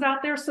options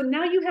out there. So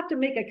now you have to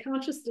make a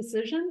conscious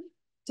decision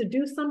to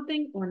do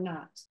something or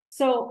not.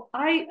 So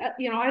I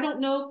don't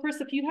know,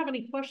 Chris, if you have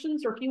any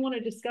questions or if you want to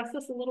discuss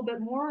this a little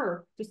bit more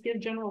or just give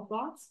general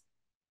thoughts.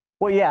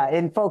 Well, yeah.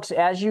 And folks,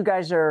 as you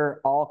guys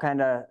are all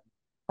kind of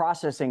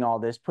processing all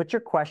this, put your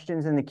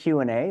questions in the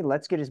Q&A.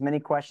 Let's get as many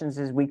questions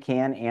as we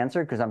can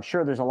answered, because I'm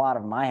sure there's a lot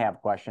of them I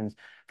have questions.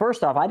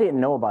 First off, I didn't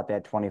know about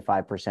that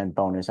 25%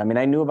 bonus. I mean,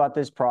 I knew about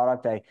this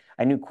product.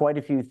 I knew quite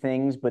a few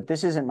things, but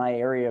this isn't my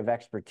area of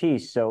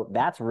expertise. So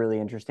that's really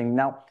interesting.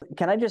 Now,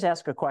 can I just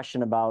ask a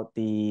question about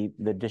the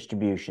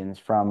distributions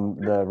from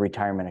the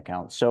retirement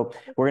account? So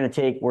we're going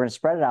to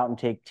spread it out and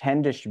take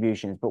 10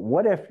 distributions. But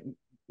what if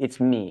it's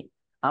me?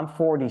 I'm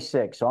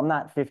 46, so I'm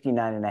not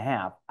 59 and a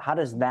half. How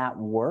does that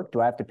work?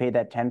 Do I have to pay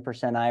that 10%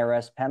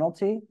 IRS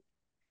penalty?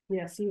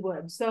 Yes, you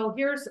would. So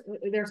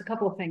there's a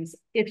couple of things.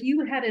 If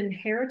you had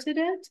inherited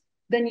it,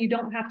 then you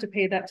don't have to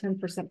pay that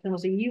 10%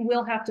 penalty. You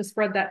will have to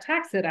spread that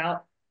tax hit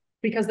out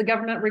because the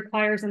government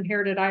requires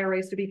inherited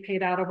IRAs to be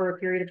paid out over a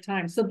period of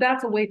time. So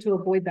that's a way to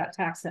avoid that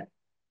tax hit.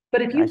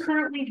 But if you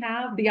currently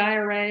have the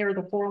IRA or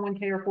the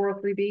 401k or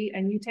 403b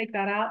and you take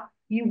that out,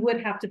 you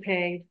would have to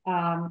pay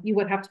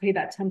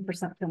that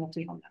 10%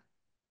 penalty on that.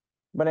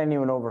 But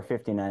anyone over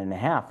 59 and a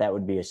half, that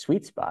would be a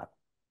sweet spot.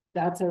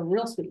 That's a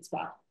real sweet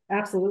spot.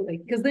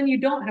 Absolutely. Because then you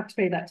don't have to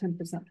pay that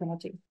 10%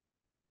 penalty.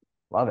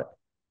 Love it.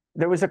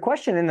 There was a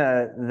question in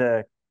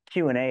the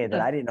Q&A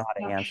that I didn't know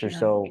how to answer.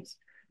 So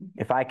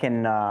if I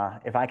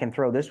can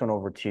throw this one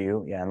over to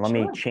you. Yeah, and let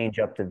me change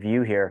up the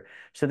view here.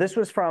 So this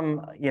was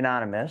from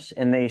Anonymous,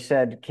 and they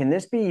said, can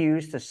this be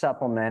used to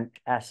supplement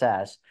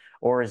SS,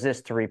 or is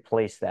this to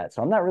replace that?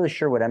 So I'm not really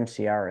sure what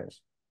MCR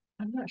is.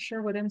 I'm not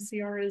sure what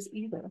MCR is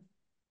either.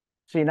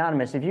 So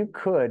Anonymous, if you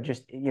could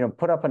just,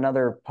 put up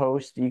another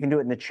post, you can do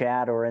it in the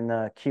chat or in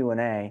the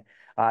Q&A.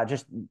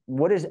 Just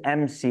what is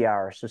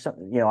MCR? So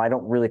something, I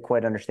don't really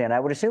quite understand. I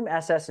would assume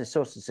SS is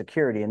Social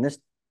Security, and this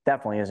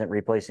definitely isn't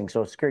replacing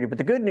Social Security. But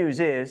the good news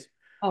is,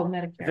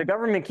 Medicare. If the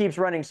government keeps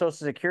running Social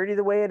Security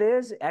the way it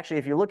is, actually,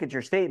 if you look at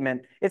your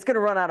statement, it's going to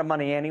run out of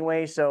money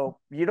anyway. So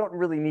you don't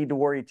really need to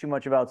worry too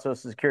much about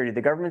Social Security.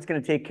 The government's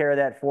going to take care of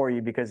that for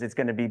you because it's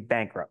going to be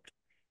bankrupt.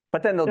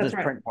 But then they'll just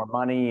print more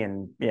money.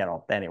 And,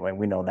 anyway,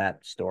 we know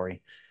that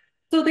story.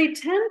 So they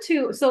tend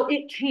to, so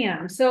it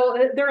can.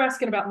 So they're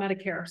asking about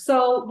Medicare.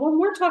 So when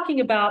we're talking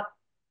about,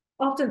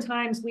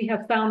 oftentimes we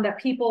have found that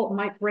people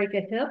might break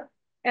a hip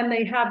and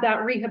they have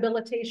that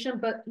rehabilitation,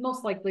 but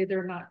most likely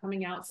they're not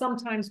coming out.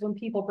 Sometimes when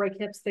people break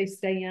hips, they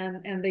stay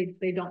in and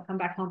they don't come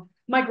back home.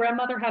 My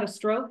grandmother had a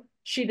stroke.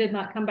 She did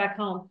not come back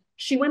home.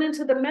 She went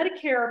into the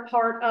Medicare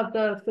part of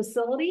the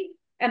facility.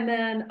 And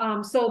then,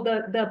 so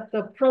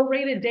the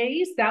prorated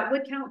days, that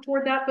would count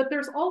toward that. But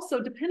there's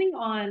also, depending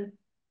on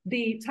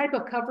the type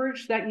of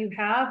coverage that you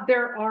have,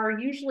 there are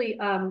usually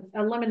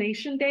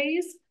elimination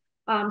days.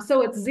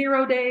 So it's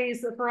 0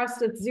 days for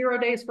us, it's 0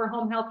 days for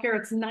home health care.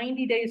 It's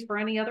 90 days for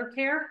any other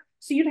care.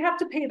 So you'd have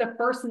to pay the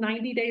first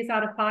 90 days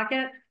out of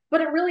pocket,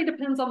 but it really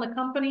depends on the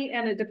company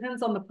and it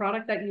depends on the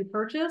product that you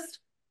purchased.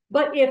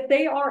 But if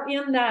they are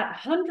in that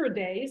 100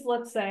 days,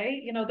 let's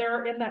say,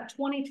 they're in that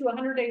 20 to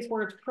 100 days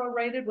where it's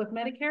prorated with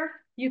Medicare,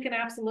 you can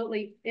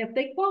absolutely, if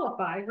they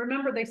qualify,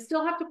 remember, they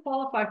still have to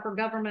qualify for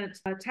government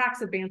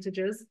tax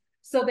advantages.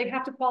 So they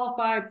have to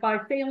qualify by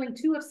failing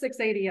 2 of 6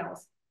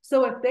 ADLs.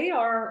 So if they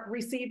are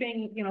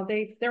receiving,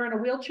 they're in a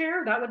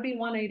wheelchair, that would be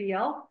 1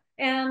 ADL.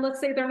 And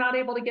let's say they're not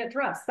able to get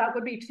dressed, that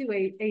would be 2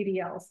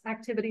 ADLs,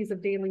 activities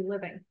of daily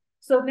living.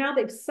 So now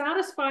they've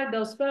satisfied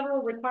those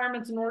federal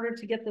requirements in order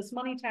to get this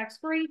money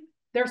tax-free.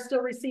 They're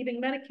still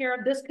receiving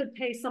Medicare. This could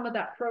pay some of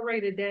that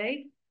prorated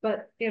day,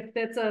 but if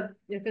it's a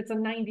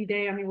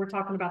 90-day, I mean, we're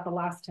talking about the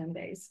last 10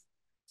 days.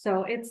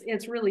 So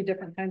it's really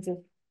different kinds of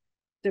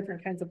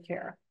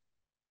care.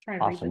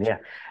 Awesome. Yeah.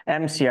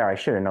 MCR, I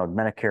should have known,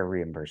 Medicare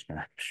reimbursement.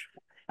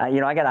 I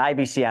got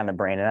IBC on the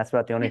brain, and that's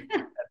about the only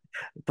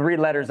 3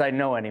 letters I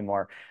know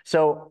anymore.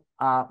 So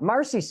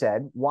Marcy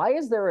said, why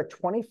is there a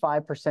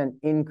 25%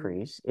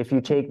 increase if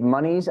you take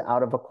monies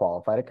out of a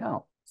qualified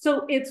account?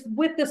 So it's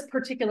with this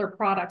particular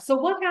product. So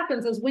what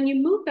happens is when you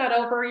move that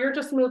over, you're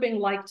just moving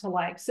like to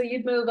like. So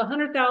you'd move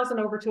 100,000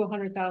 over to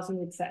 100,000,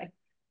 we'd say.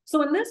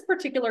 So in this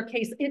particular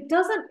case, it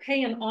doesn't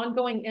pay an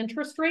ongoing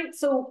interest rate.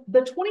 So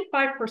the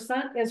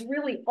 25% is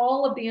really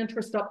all of the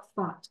interest up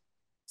front.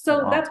 Oh,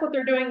 So wow. that's what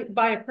they're doing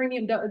by a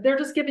premium. They're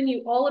just giving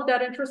you all of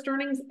that interest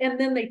earnings, and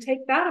then they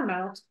take that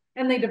amount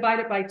and they divide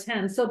it by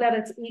 10 so that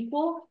it's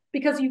equal.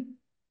 Because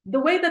the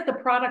way that the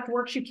product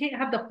works, you can't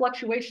have the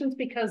fluctuations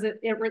because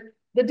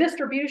the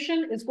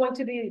distribution is going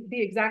to be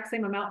the exact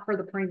same amount for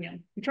the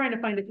premium. I'm trying to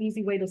find an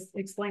easy way to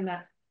explain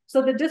that.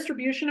 So the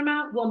distribution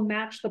amount will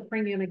match the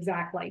premium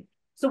exactly.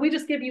 So we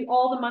just give you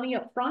all the money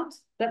up front,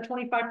 that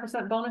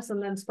 25% bonus,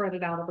 and then spread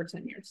it out over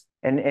 10 years.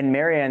 And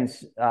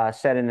Marianne's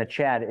said in the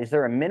chat, is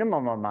there a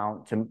minimum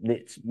amount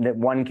that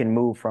one can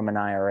move from an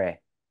IRA?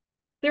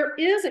 There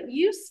is, it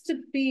used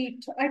to be,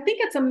 I think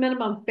it's a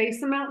minimum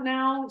face amount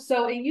now.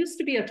 So it used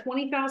to be a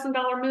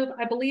 $20,000 move.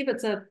 I believe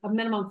it's a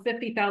minimum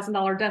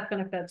 $50,000 death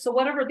benefit. So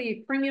whatever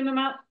the premium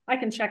amount, I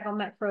can check on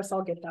that, Chris.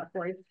 I'll get that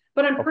for you.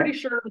 But I'm pretty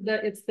sure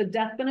that it's the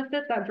death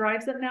benefit that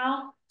drives it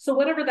now. So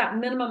whatever that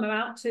minimum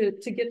amount to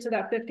get to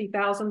that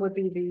 50,000 would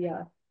be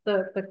the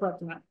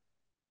correct amount.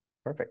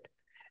 Perfect.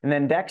 And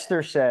then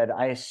Dexter said,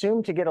 I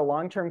assume to get a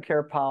long-term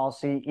care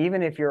policy,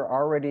 even if you're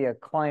already a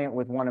client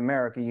with One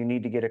America, you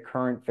need to get a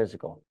current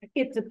physical.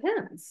 It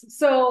depends.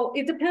 So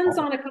it depends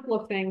on a couple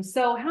of things.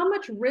 So how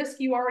much risk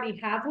you already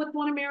have with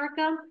One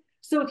America.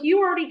 So if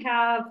you already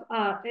have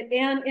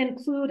and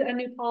include a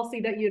new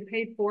policy that you had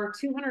paid for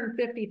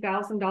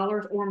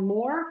 $250,000 or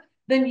more,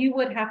 then you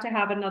would have to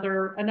have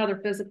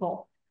another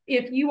physical.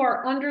 If you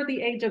are under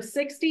the age of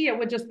 60, it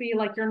would just be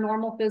like your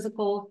normal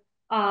physical.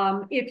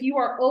 If you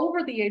are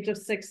over the age of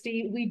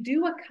 60, we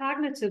do a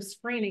cognitive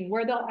screening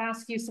where they'll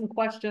ask you some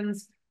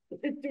questions,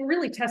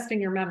 really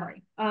testing your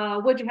memory.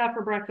 What'd you have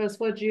for breakfast?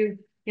 Who's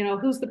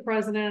the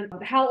president?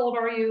 How old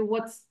are you?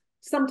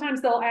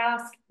 Sometimes they'll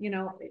ask,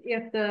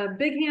 if the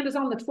big hand is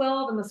on the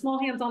 12 and the small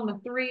hand's on the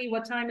 3,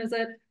 what time is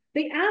it?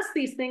 They ask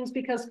these things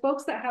because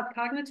folks that have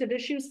cognitive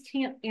issues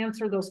can't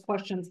answer those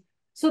questions.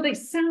 So they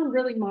sound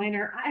really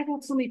minor. I've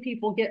had so many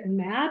people get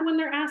mad when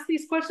they're asked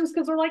these questions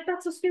because they're like,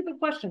 that's a stupid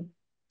question.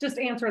 Just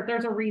answer it.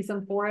 There's a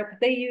reason for it.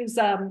 They use,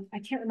 I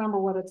can't remember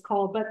what it's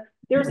called, but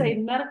there's a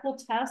medical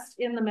test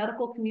in the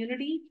medical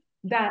community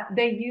that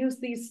they use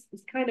these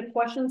kind of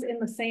questions in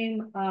the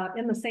same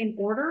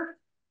order.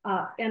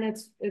 And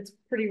it's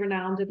pretty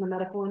renowned in the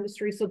medical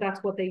industry. So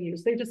that's what they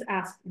use. They just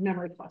ask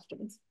memory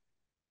questions.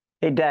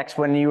 Hey, Dex,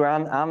 when you are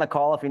on the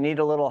call, if you need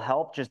a little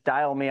help, just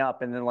dial me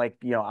up and then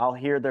I'll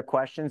hear their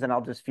questions and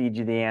I'll just feed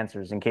you the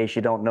answers in case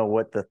you don't know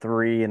what the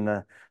 3 and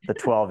the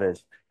 12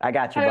 is. I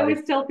got you, buddy. I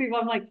always tell people,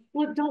 I'm like,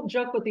 look, don't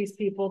joke with these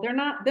people. They're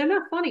not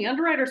funny.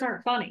 Underwriters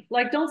aren't funny.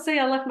 Like, don't say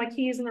I left my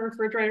keys in the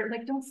refrigerator.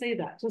 Like, don't say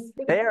that.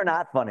 They are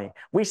not funny.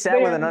 We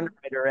sat with an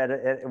underwriter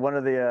at one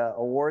of the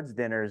awards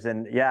dinners,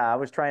 and yeah, I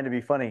was trying to be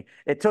funny.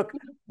 It took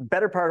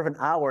better part of an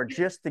hour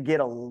just to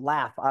get a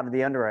laugh out of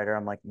the underwriter.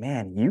 I'm like,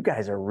 man, you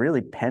guys are really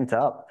pent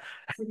up.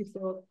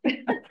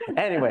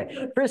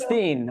 Anyway,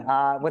 Christine,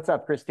 what's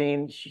up,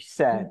 Christine? She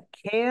said,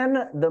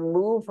 can the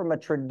move from a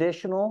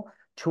traditional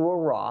to a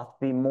Roth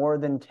be more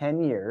than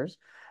 10 years?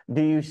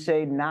 Do you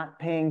say not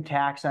paying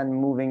tax on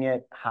moving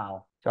it?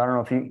 How? So I don't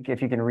know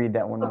if you can read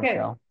that one, okay.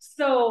 Michelle.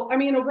 So, I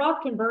mean, a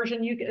Roth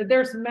conversion,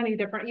 there's many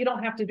different, you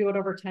don't have to do it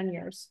over 10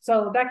 years.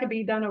 So that could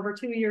be done over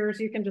 2 years.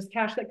 You can just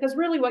cash that because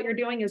really what you're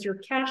doing is you're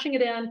cashing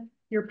it in,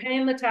 you're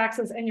paying the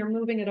taxes and you're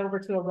moving it over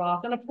to a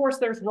Roth. And of course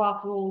there's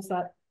Roth rules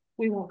that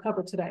we won't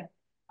cover today.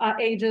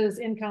 Ages,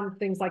 income,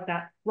 things like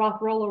that. Roth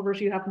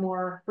rollovers, you have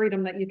more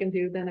freedom that you can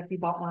do than if you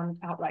bought one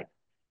outright.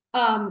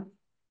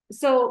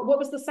 So what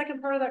was the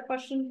second part of that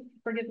question?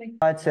 Forgive me.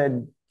 It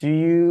said, do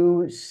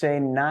you say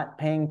not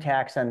paying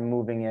tax on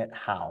moving it?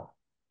 How?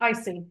 I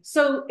see.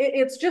 So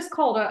it's just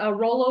called a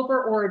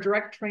rollover or a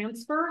direct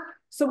transfer.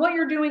 So what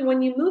you're doing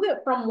when you move it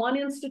from one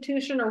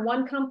institution or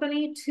one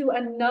company to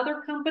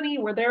another company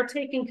where they're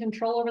taking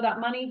control over that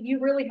money, you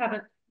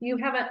haven't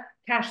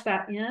cashed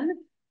that in.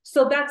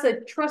 So that's a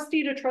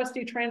trustee to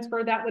trustee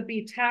transfer. That would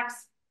be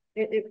tax.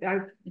 I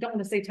don't want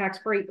to say tax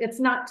free.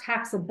 It's not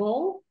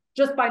taxable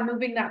just by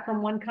moving that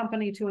from one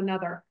company to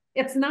another.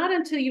 It's not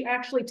until you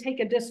actually take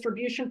a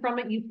distribution from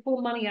it, you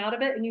pull money out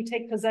of it and you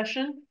take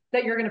possession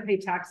that you're going to pay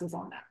taxes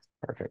on that.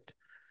 Perfect.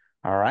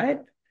 All right.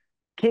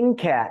 King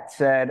Cat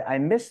said, I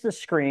missed the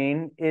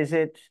screen. Does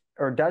it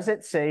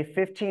say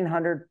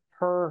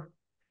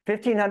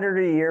 $1,500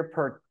 a year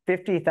per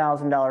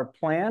 $50,000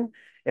 plan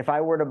if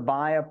I were to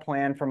buy a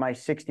plan for my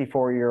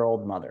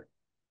 64-year-old mother?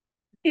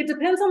 It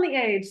depends on the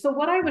age. So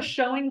what I was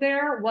showing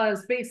there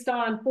was based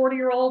on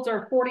 40-year-olds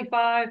or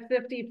 45,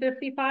 50,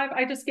 55.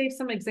 I just gave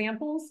some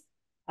examples.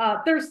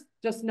 There's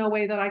just no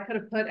way that I could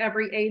have put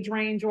every age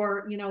range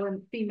or,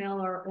 in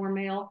female or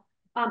male.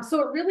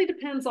 So it really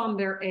depends on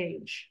their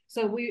age.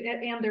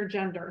 And their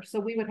gender. So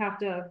we would have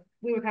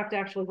to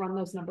actually run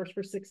those numbers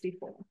for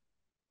 64.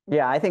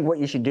 Yeah, I think what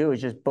you should do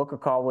is just book a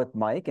call with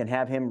Mike and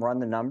have him run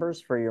the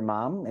numbers for your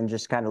mom and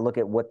just kind of look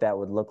at what that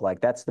would look like.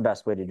 That's the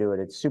best way to do it.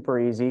 It's super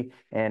easy.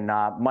 And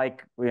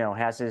Mike,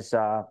 has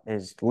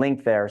his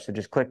link there. So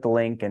just click the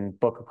link and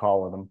book a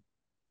call with him.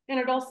 And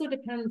it also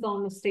depends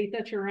on the state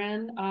that you're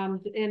in.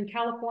 In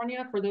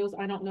California, for those,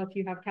 I don't know if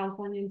you have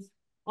Californians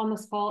on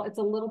this call, it's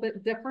a little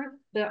bit different.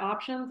 The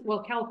options, well,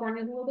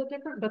 California is a little bit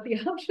different, but the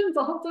options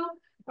also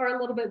are a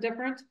little bit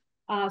different.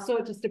 So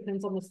it just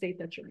depends on the state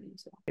that you're in.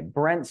 So.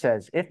 Brent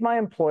says, if my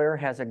employer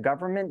has a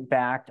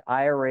government-backed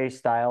IRA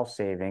style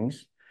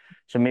savings,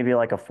 so maybe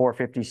like a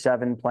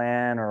 457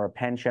 plan or a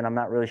pension, I'm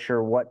not really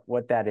sure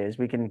what that is.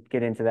 We can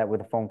get into that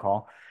with a phone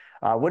call.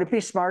 Would it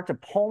be smart to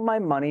pull my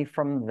money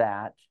from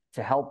that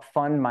to help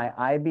fund my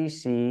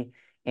IBC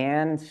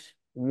and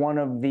one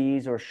of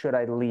these, or should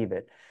I leave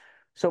it?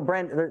 So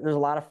Brent, there's a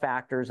lot of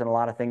factors and a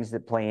lot of things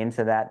that play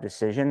into that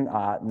decision.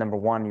 Number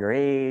one, your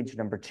age.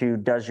 Number two,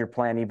 does your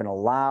plan even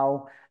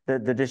allow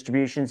the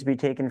distributions to be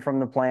taken from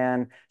the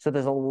plan? So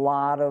there's a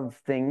lot of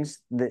things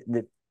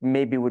that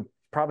maybe would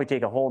probably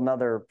take a whole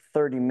nother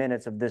 30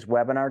 minutes of this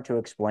webinar to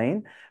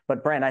explain.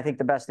 But Brent, I think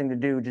the best thing to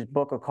do, just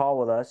book a call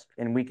with us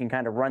and we can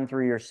kind of run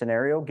through your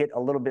scenario, get a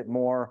little bit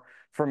more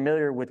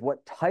familiar with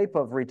what type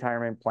of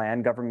retirement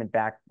plan,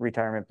 government-backed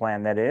retirement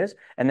plan that is,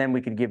 and then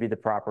we could give you the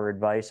proper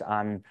advice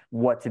on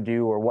what to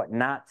do or what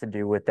not to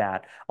do with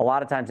that. A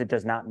lot of times it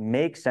does not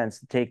make sense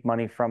to take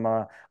money from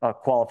a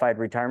qualified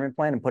retirement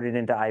plan and put it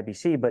into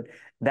IBC, but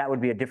that would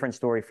be a different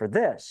story for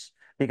this,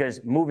 because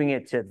moving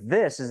it to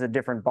this is a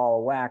different ball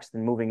of wax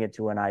than moving it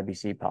to an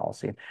IBC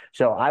policy.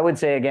 So I would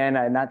say, again,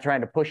 I'm not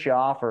trying to push you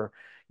off or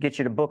get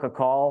you to book a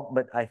call,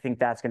 but I think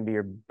that's going to be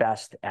your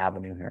best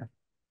avenue here.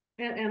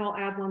 And I'll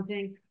add one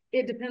thing.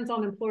 It depends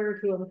on employer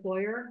to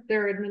employer,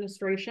 their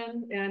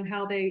administration and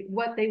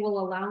what they will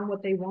allow and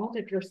what they won't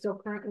if you're still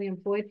currently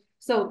employed.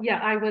 So yeah,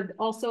 I would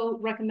also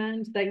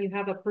recommend that you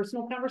have a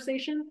personal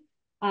conversation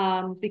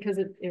because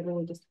it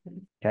really just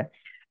depends. Okay.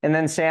 And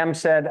then Sam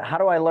said, how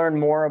do I learn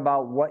more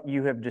about what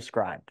you have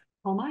described?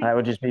 Oh, Mike. I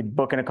would just be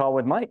booking a call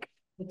with Mike.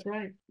 That's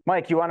right.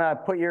 Mike, you want to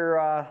put your,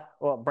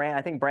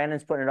 I think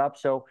Brandon's putting it up.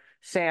 So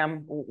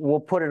Sam, we'll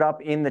put it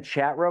up in the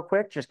chat real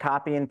quick. Just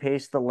copy and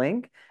paste the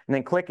link and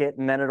then click it,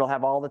 and then it'll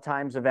have all the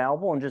times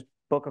available, and just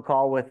book a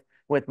call with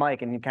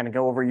Mike and you kind of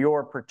go over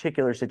your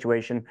particular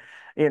situation.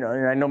 You know,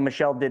 and I know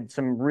Michelle did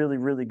some really,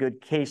 really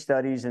good case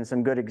studies and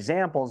some good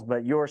examples,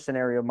 but your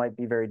scenario might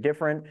be very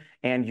different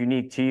and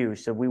unique to you.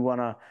 So we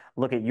want to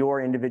look at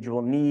your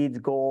individual needs,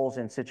 goals,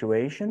 and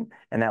situation,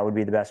 and that would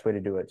be the best way to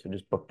do it. So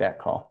just book that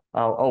call.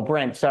 Oh,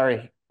 Brent,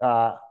 sorry.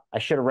 I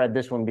should have read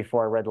this one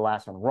before I read the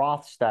last one.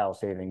 Roth style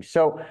savings.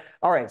 So,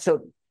 all right.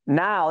 So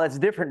now that's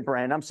different,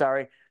 Brent. I'm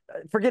sorry.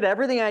 Forget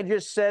everything I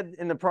just said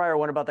in the prior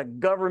one about the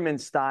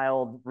government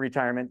styled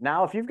retirement.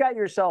 Now, if you've got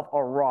yourself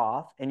a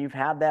Roth and you've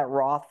had that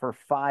Roth for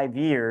 5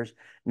 years,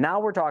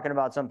 now we're talking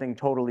about something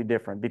totally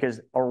different,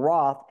 because a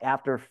Roth,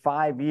 after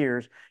 5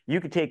 years,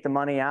 you could take the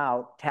money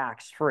out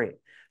tax-free.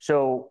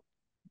 So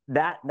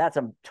that's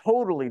a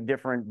totally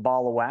different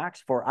ball of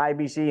wax for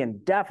IBC,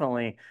 and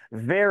definitely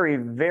very,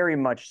 very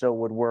much so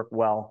would work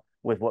well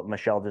with what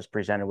Michelle just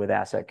presented with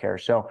Asset Care.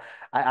 So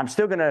I'm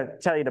still going to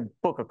tell you to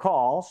book a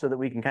call so that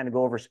we can kind of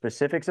go over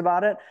specifics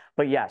about it.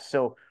 But yes,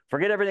 so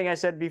forget everything I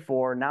said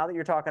before. Now that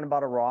you're talking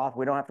about a Roth,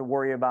 we don't have to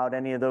worry about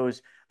any of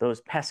those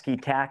pesky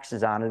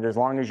taxes on it, as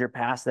long as you're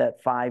past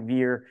that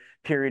 5-year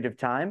period of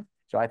time.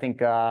 So I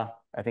think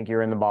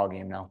you're in the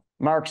ballgame now.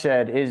 Mark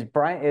said, is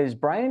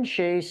Brian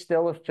Shea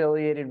still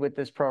affiliated with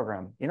this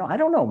program? You know, I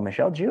don't know.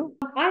 Michelle, do you?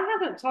 I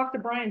haven't talked to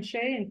Brian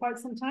Shea in quite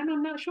some time.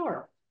 I'm not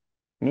sure.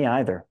 Me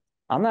either.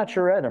 I'm not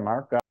sure either,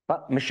 Mark.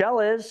 But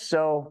Michelle is,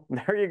 so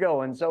there you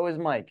go. And so is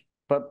Mike.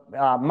 But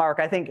Mark,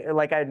 I think,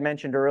 like I had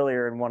mentioned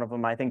earlier in one of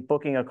them, I think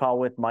booking a call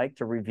with Mike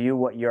to review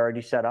what you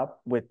already set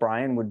up with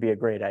Brian would be a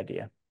great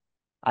idea.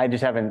 I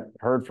just haven't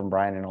heard from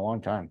Brian in a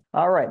long time.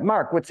 All right,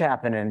 Mark, what's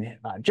happening?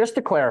 Just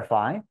to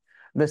clarify,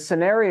 the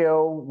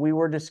scenario we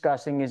were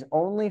discussing is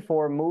only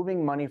for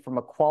moving money from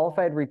a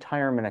qualified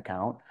retirement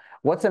account.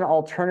 What's an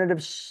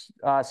alternative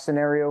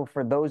scenario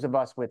for those of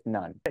us with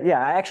none? Yeah,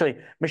 actually,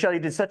 Michelle, you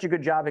did such a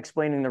good job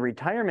explaining the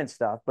retirement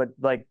stuff, but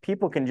like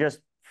people can just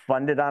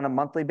fund it on a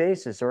monthly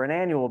basis or an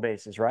annual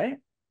basis, right?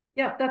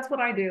 Yeah, that's what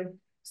I do.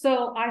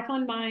 So I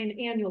fund mine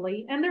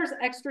annually, and there's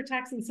extra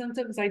tax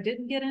incentives I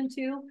didn't get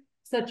into,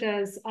 such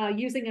as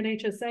using an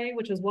HSA,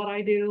 which is what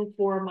I do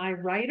for my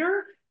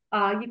rider.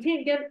 You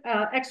can't get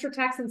extra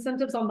tax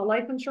incentives on the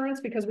life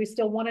insurance because we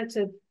still want it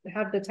to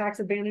have the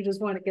tax advantages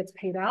when it gets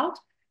paid out.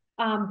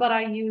 But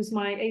I use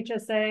my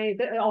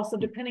HSA, also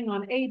depending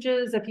on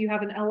ages. If you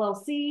have an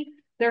LLC,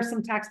 there's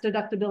some tax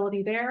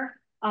deductibility there.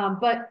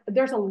 But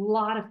there's a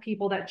lot of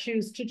people that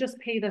choose to just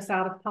pay this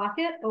out of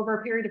pocket over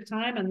a period of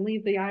time and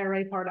leave the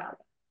IRA part out.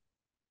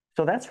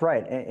 So that's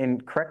right.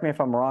 And correct me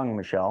if I'm wrong,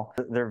 Michelle,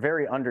 they're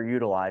very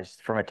underutilized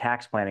from a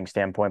tax planning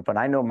standpoint, but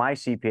I know my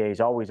CPA is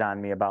always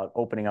on me about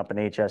opening up an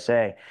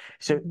HSA.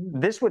 So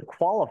this would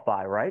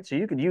qualify, right? So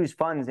you could use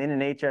funds in an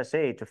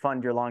HSA to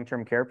fund your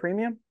long-term care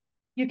premium?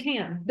 You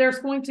can. There's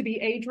going to be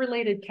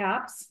age-related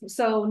caps.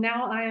 So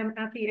now I am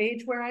at the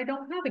age where I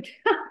don't have a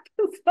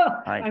cap.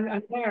 So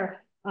I'm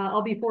there.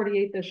 I'll be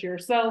 48 this year.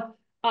 So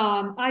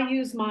I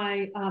use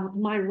my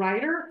my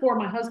rider for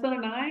my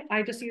husband and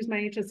I just use my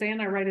HSA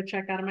and I write a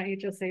check out of my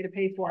HSA to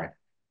pay for it.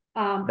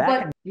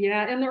 But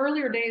yeah, in the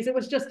earlier days, it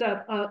was just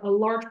a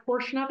large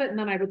portion of it, and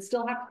then I would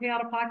still have to pay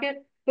out of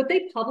pocket. But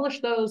they publish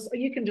those.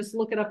 You can just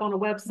look it up on a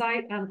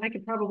website. I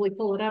could probably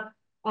pull it up.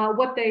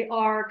 what they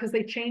are, because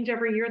they change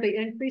every year, they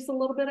increase a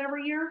little bit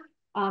every year.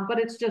 But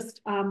it's just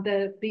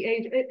the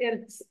age.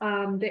 It's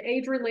the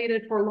age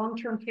related for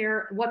long-term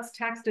care. What's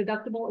tax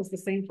deductible is the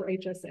same for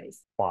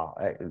HSAs. Wow,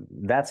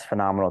 that's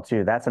phenomenal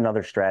too. That's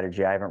another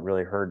strategy I haven't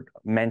really heard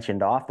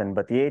mentioned often,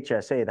 but the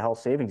HSA, the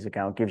health savings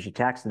account, gives you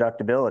tax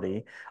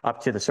deductibility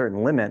up to the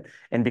certain limit.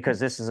 And because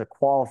this is a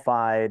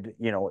qualified,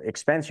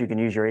 expense you can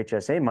use your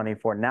HSA money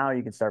for, now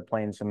you can start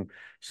playing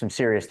some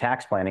serious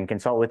tax planning.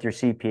 Consult with your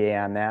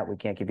CPA on that. We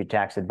can't give you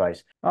tax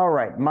advice. All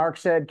right, Mark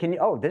said,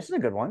 this is a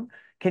good one.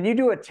 Can you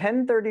do a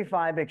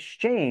 1035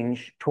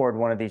 exchange toward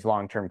one of these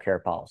long-term care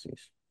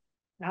policies?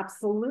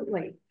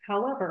 Absolutely.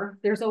 However,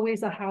 there's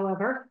always a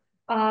however.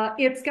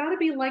 It's got to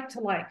be like to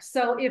like.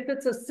 So if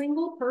it's a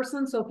single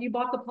person, so if you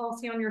bought the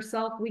policy on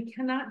yourself, we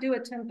cannot do a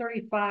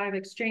 1035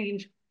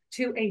 exchange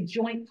to a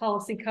joint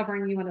policy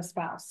covering you and a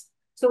spouse.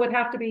 So it'd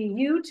have to be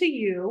you to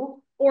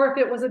you, or if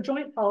it was a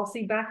joint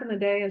policy back in the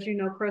day, as you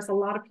know, Chris, a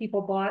lot of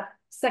people bought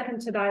second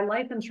to die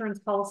life insurance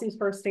policies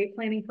for estate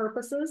planning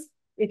purposes.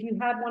 If you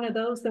had one of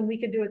those, then we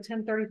could do a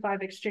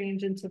 1035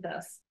 exchange into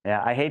this.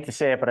 Yeah, I hate to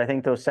say it, but I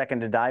think those second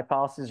to die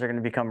policies are going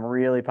to become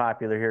really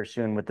popular here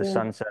soon with the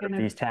sunset of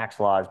these tax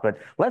laws. But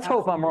let's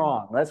hope I'm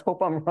wrong. Let's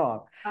hope I'm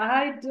wrong.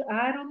 I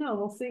don't know.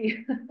 We'll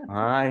see.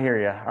 I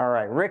hear you. All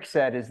right. Rick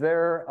said, is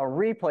there a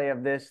replay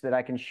of this that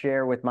I can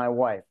share with my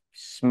wife?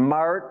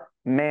 Smart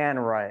man,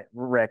 right,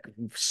 Rick?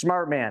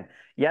 Smart man.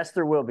 Yes,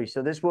 there will be.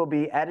 So this will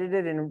be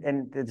edited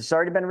and it's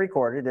already been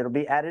recorded. It'll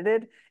be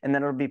edited and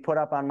then it'll be put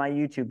up on my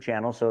YouTube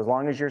channel. So as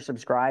long as you're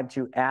subscribed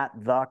to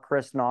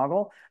 @Chris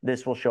Naugle,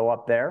 this will show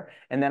up there.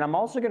 And then I'm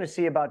also going to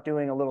see about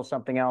doing a little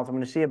something else. I'm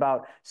going to see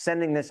about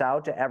sending this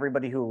out to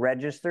everybody who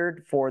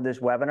registered for this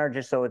webinar,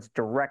 just so it's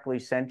directly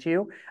sent to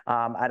you.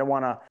 I don't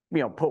want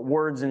to, put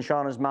words in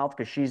Shauna's mouth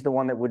because she's the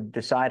one that would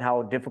decide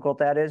how difficult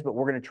that is, but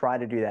we're going to try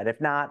to do that.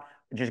 If not,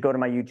 just go to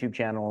my YouTube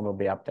channel and it'll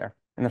be up there.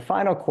 And the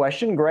final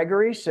question,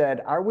 Gregory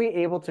said, are we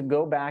able to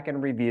go back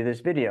and review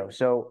this video?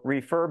 So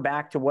refer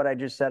back to what I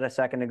just said a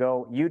second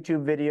ago,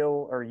 YouTube video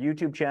or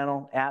YouTube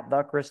channel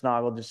 @Chris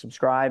Naugle. Just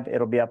subscribe.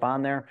 It'll be up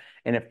on there.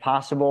 And if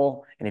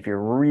possible, and if you're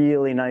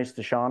really nice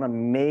to Shauna,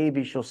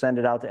 maybe she'll send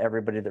it out to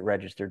everybody that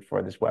registered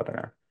for this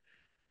webinar.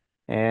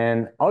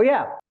 And, oh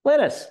yeah,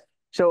 Linus.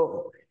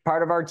 So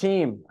part of our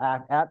team,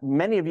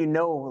 many of you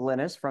know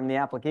Linus from the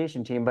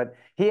application team, but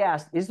he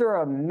asked, is there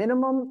a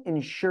minimum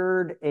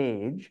insured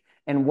age?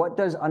 And what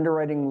does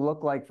underwriting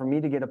look like for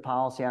me to get a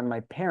policy on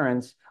my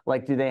parents?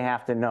 Like, do they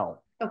have to know?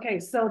 Okay,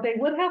 so they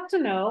would have to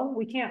know.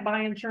 We can't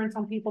buy insurance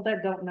on people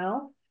that don't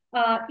know.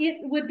 It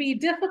would be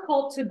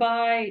difficult to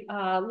buy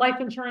life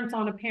insurance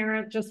on a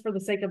parent just for the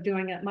sake of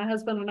doing it. My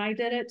husband and I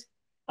did it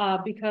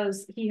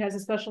because he has a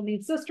special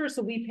needs sister,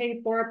 so we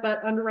paid for it,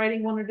 but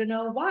underwriting wanted to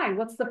know why.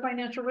 What's the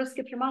financial risk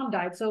if your mom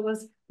died? So it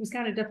was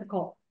kind of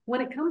difficult. When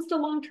it comes to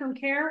long-term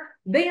care,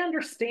 they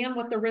understand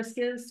what the risk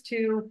is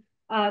to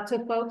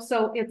folks,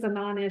 so it's a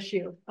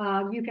non-issue.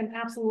 You can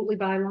absolutely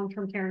buy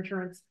long-term care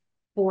insurance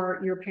for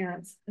your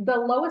parents. The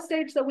lowest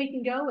age that we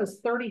can go is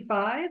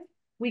 35.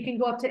 We can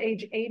go up to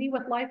age 80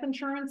 with life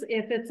insurance.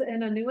 If it's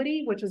an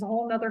annuity, which is a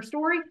whole nother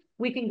story,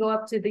 we can go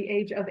up to the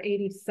age of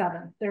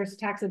 87. There's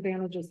tax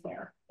advantages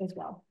there as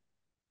well.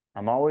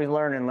 I'm always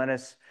learning,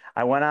 Linus.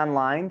 I went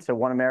online to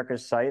One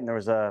America's site and there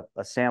was a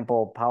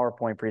sample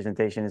PowerPoint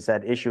presentation that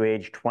said issue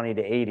age 20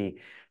 to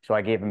 80. So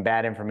I gave him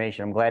bad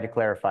information. I'm glad you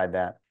clarified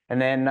that.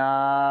 And then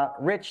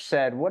Rich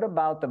said, what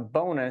about the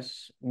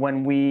bonus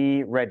when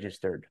we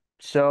registered?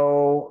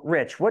 So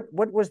Rich, what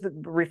was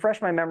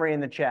refresh my memory in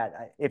the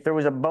chat. If there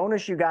was a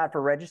bonus you got for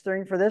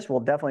registering for this, we'll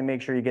definitely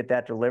make sure you get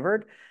that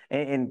delivered.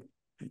 And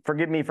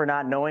forgive me for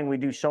not knowing. We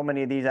do so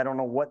many of these. I don't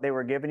know what they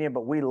were giving you,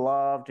 but we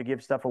love to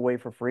give stuff away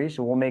for free.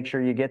 So we'll make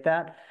sure you get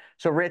that.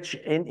 So Rich,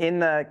 in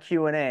the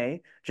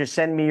Q&A, just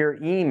send me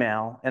your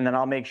email and then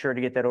I'll make sure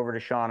to get that over to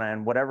Shauna.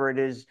 And whatever it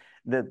is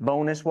the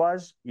bonus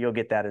was, you'll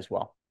get that as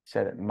well.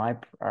 Said it,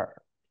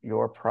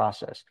 your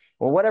process.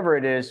 Well, whatever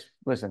it is,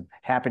 listen,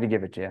 happy to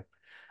give it to you.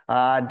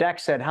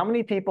 Dex said, how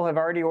many people have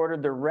already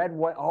ordered the red,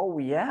 white? Oh,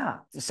 yeah.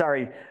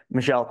 Sorry,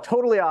 Michelle,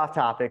 totally off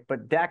topic,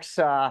 but Dex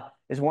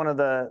is one of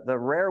the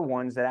rare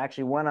ones that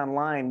actually went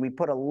online. We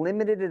put a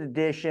limited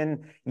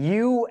edition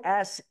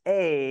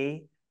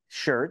USA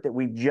shirt that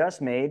we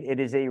just made. It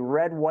is a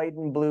red, white,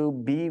 and blue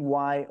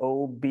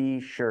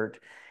BYOB shirt.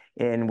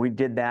 And we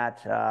did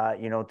that,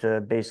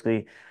 to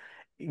basically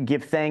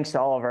give thanks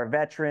to all of our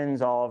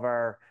veterans, all of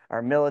our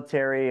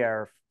military,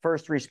 our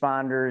first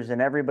responders,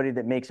 and everybody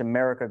that makes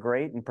America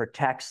great and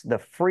protects the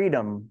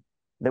freedom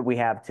that we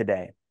have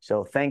today.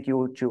 So thank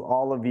you to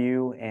all of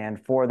you. And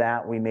for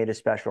that, we made a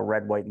special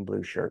red, white, and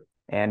blue shirt.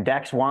 And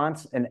Dex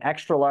wants an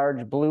extra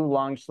large blue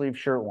long sleeve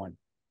shirt one.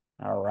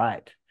 All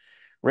right.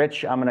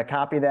 Rich, I'm going to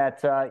copy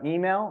that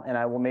email and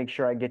I will make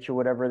sure I get you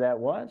whatever that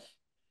was.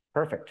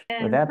 Perfect.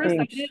 And with that Chris,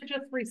 being... I did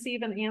just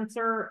receive an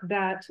answer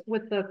that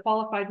with the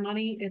qualified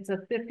money, it's a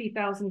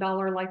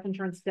 $50,000 life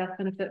insurance death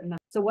benefit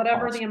amount. So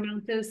whatever the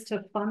amount is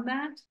to fund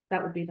that,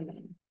 that would be the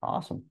minimum.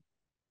 Awesome.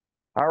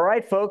 All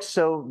right, folks.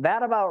 So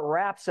that about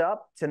wraps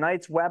up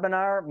tonight's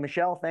webinar.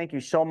 Michelle, thank you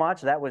so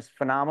much. That was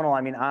phenomenal.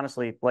 I mean,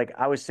 honestly, like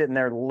I was sitting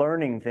there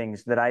learning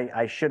things that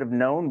I should have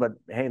known, but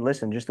hey,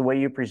 listen, just the way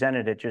you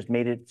presented it just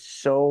made it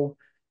so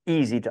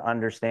easy to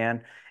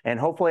understand. And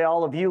hopefully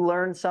all of you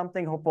learned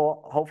something.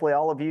 Hopefully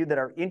all of you that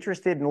are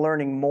interested in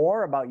learning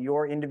more about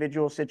your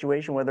individual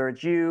situation, whether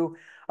it's you,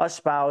 a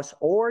spouse,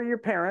 or your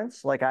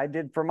parents, like I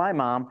did for my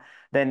mom,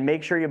 then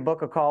make sure you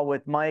book a call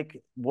with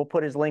Mike. We'll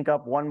put his link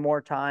up one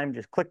more time.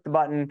 Just click the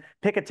button,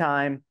 pick a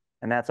time,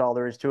 and that's all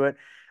there is to it.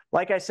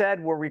 Like I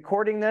said, we're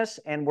recording this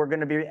and we're going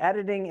to be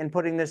editing and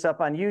putting this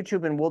up on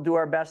YouTube, and we'll do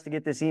our best to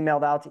get this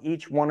emailed out to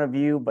each one of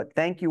you. But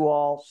thank you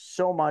all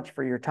so much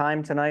for your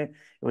time tonight.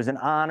 It was an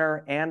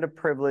honor and a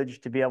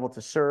privilege to be able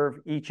to serve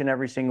each and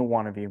every single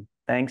one of you.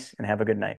 Thanks and have a good night.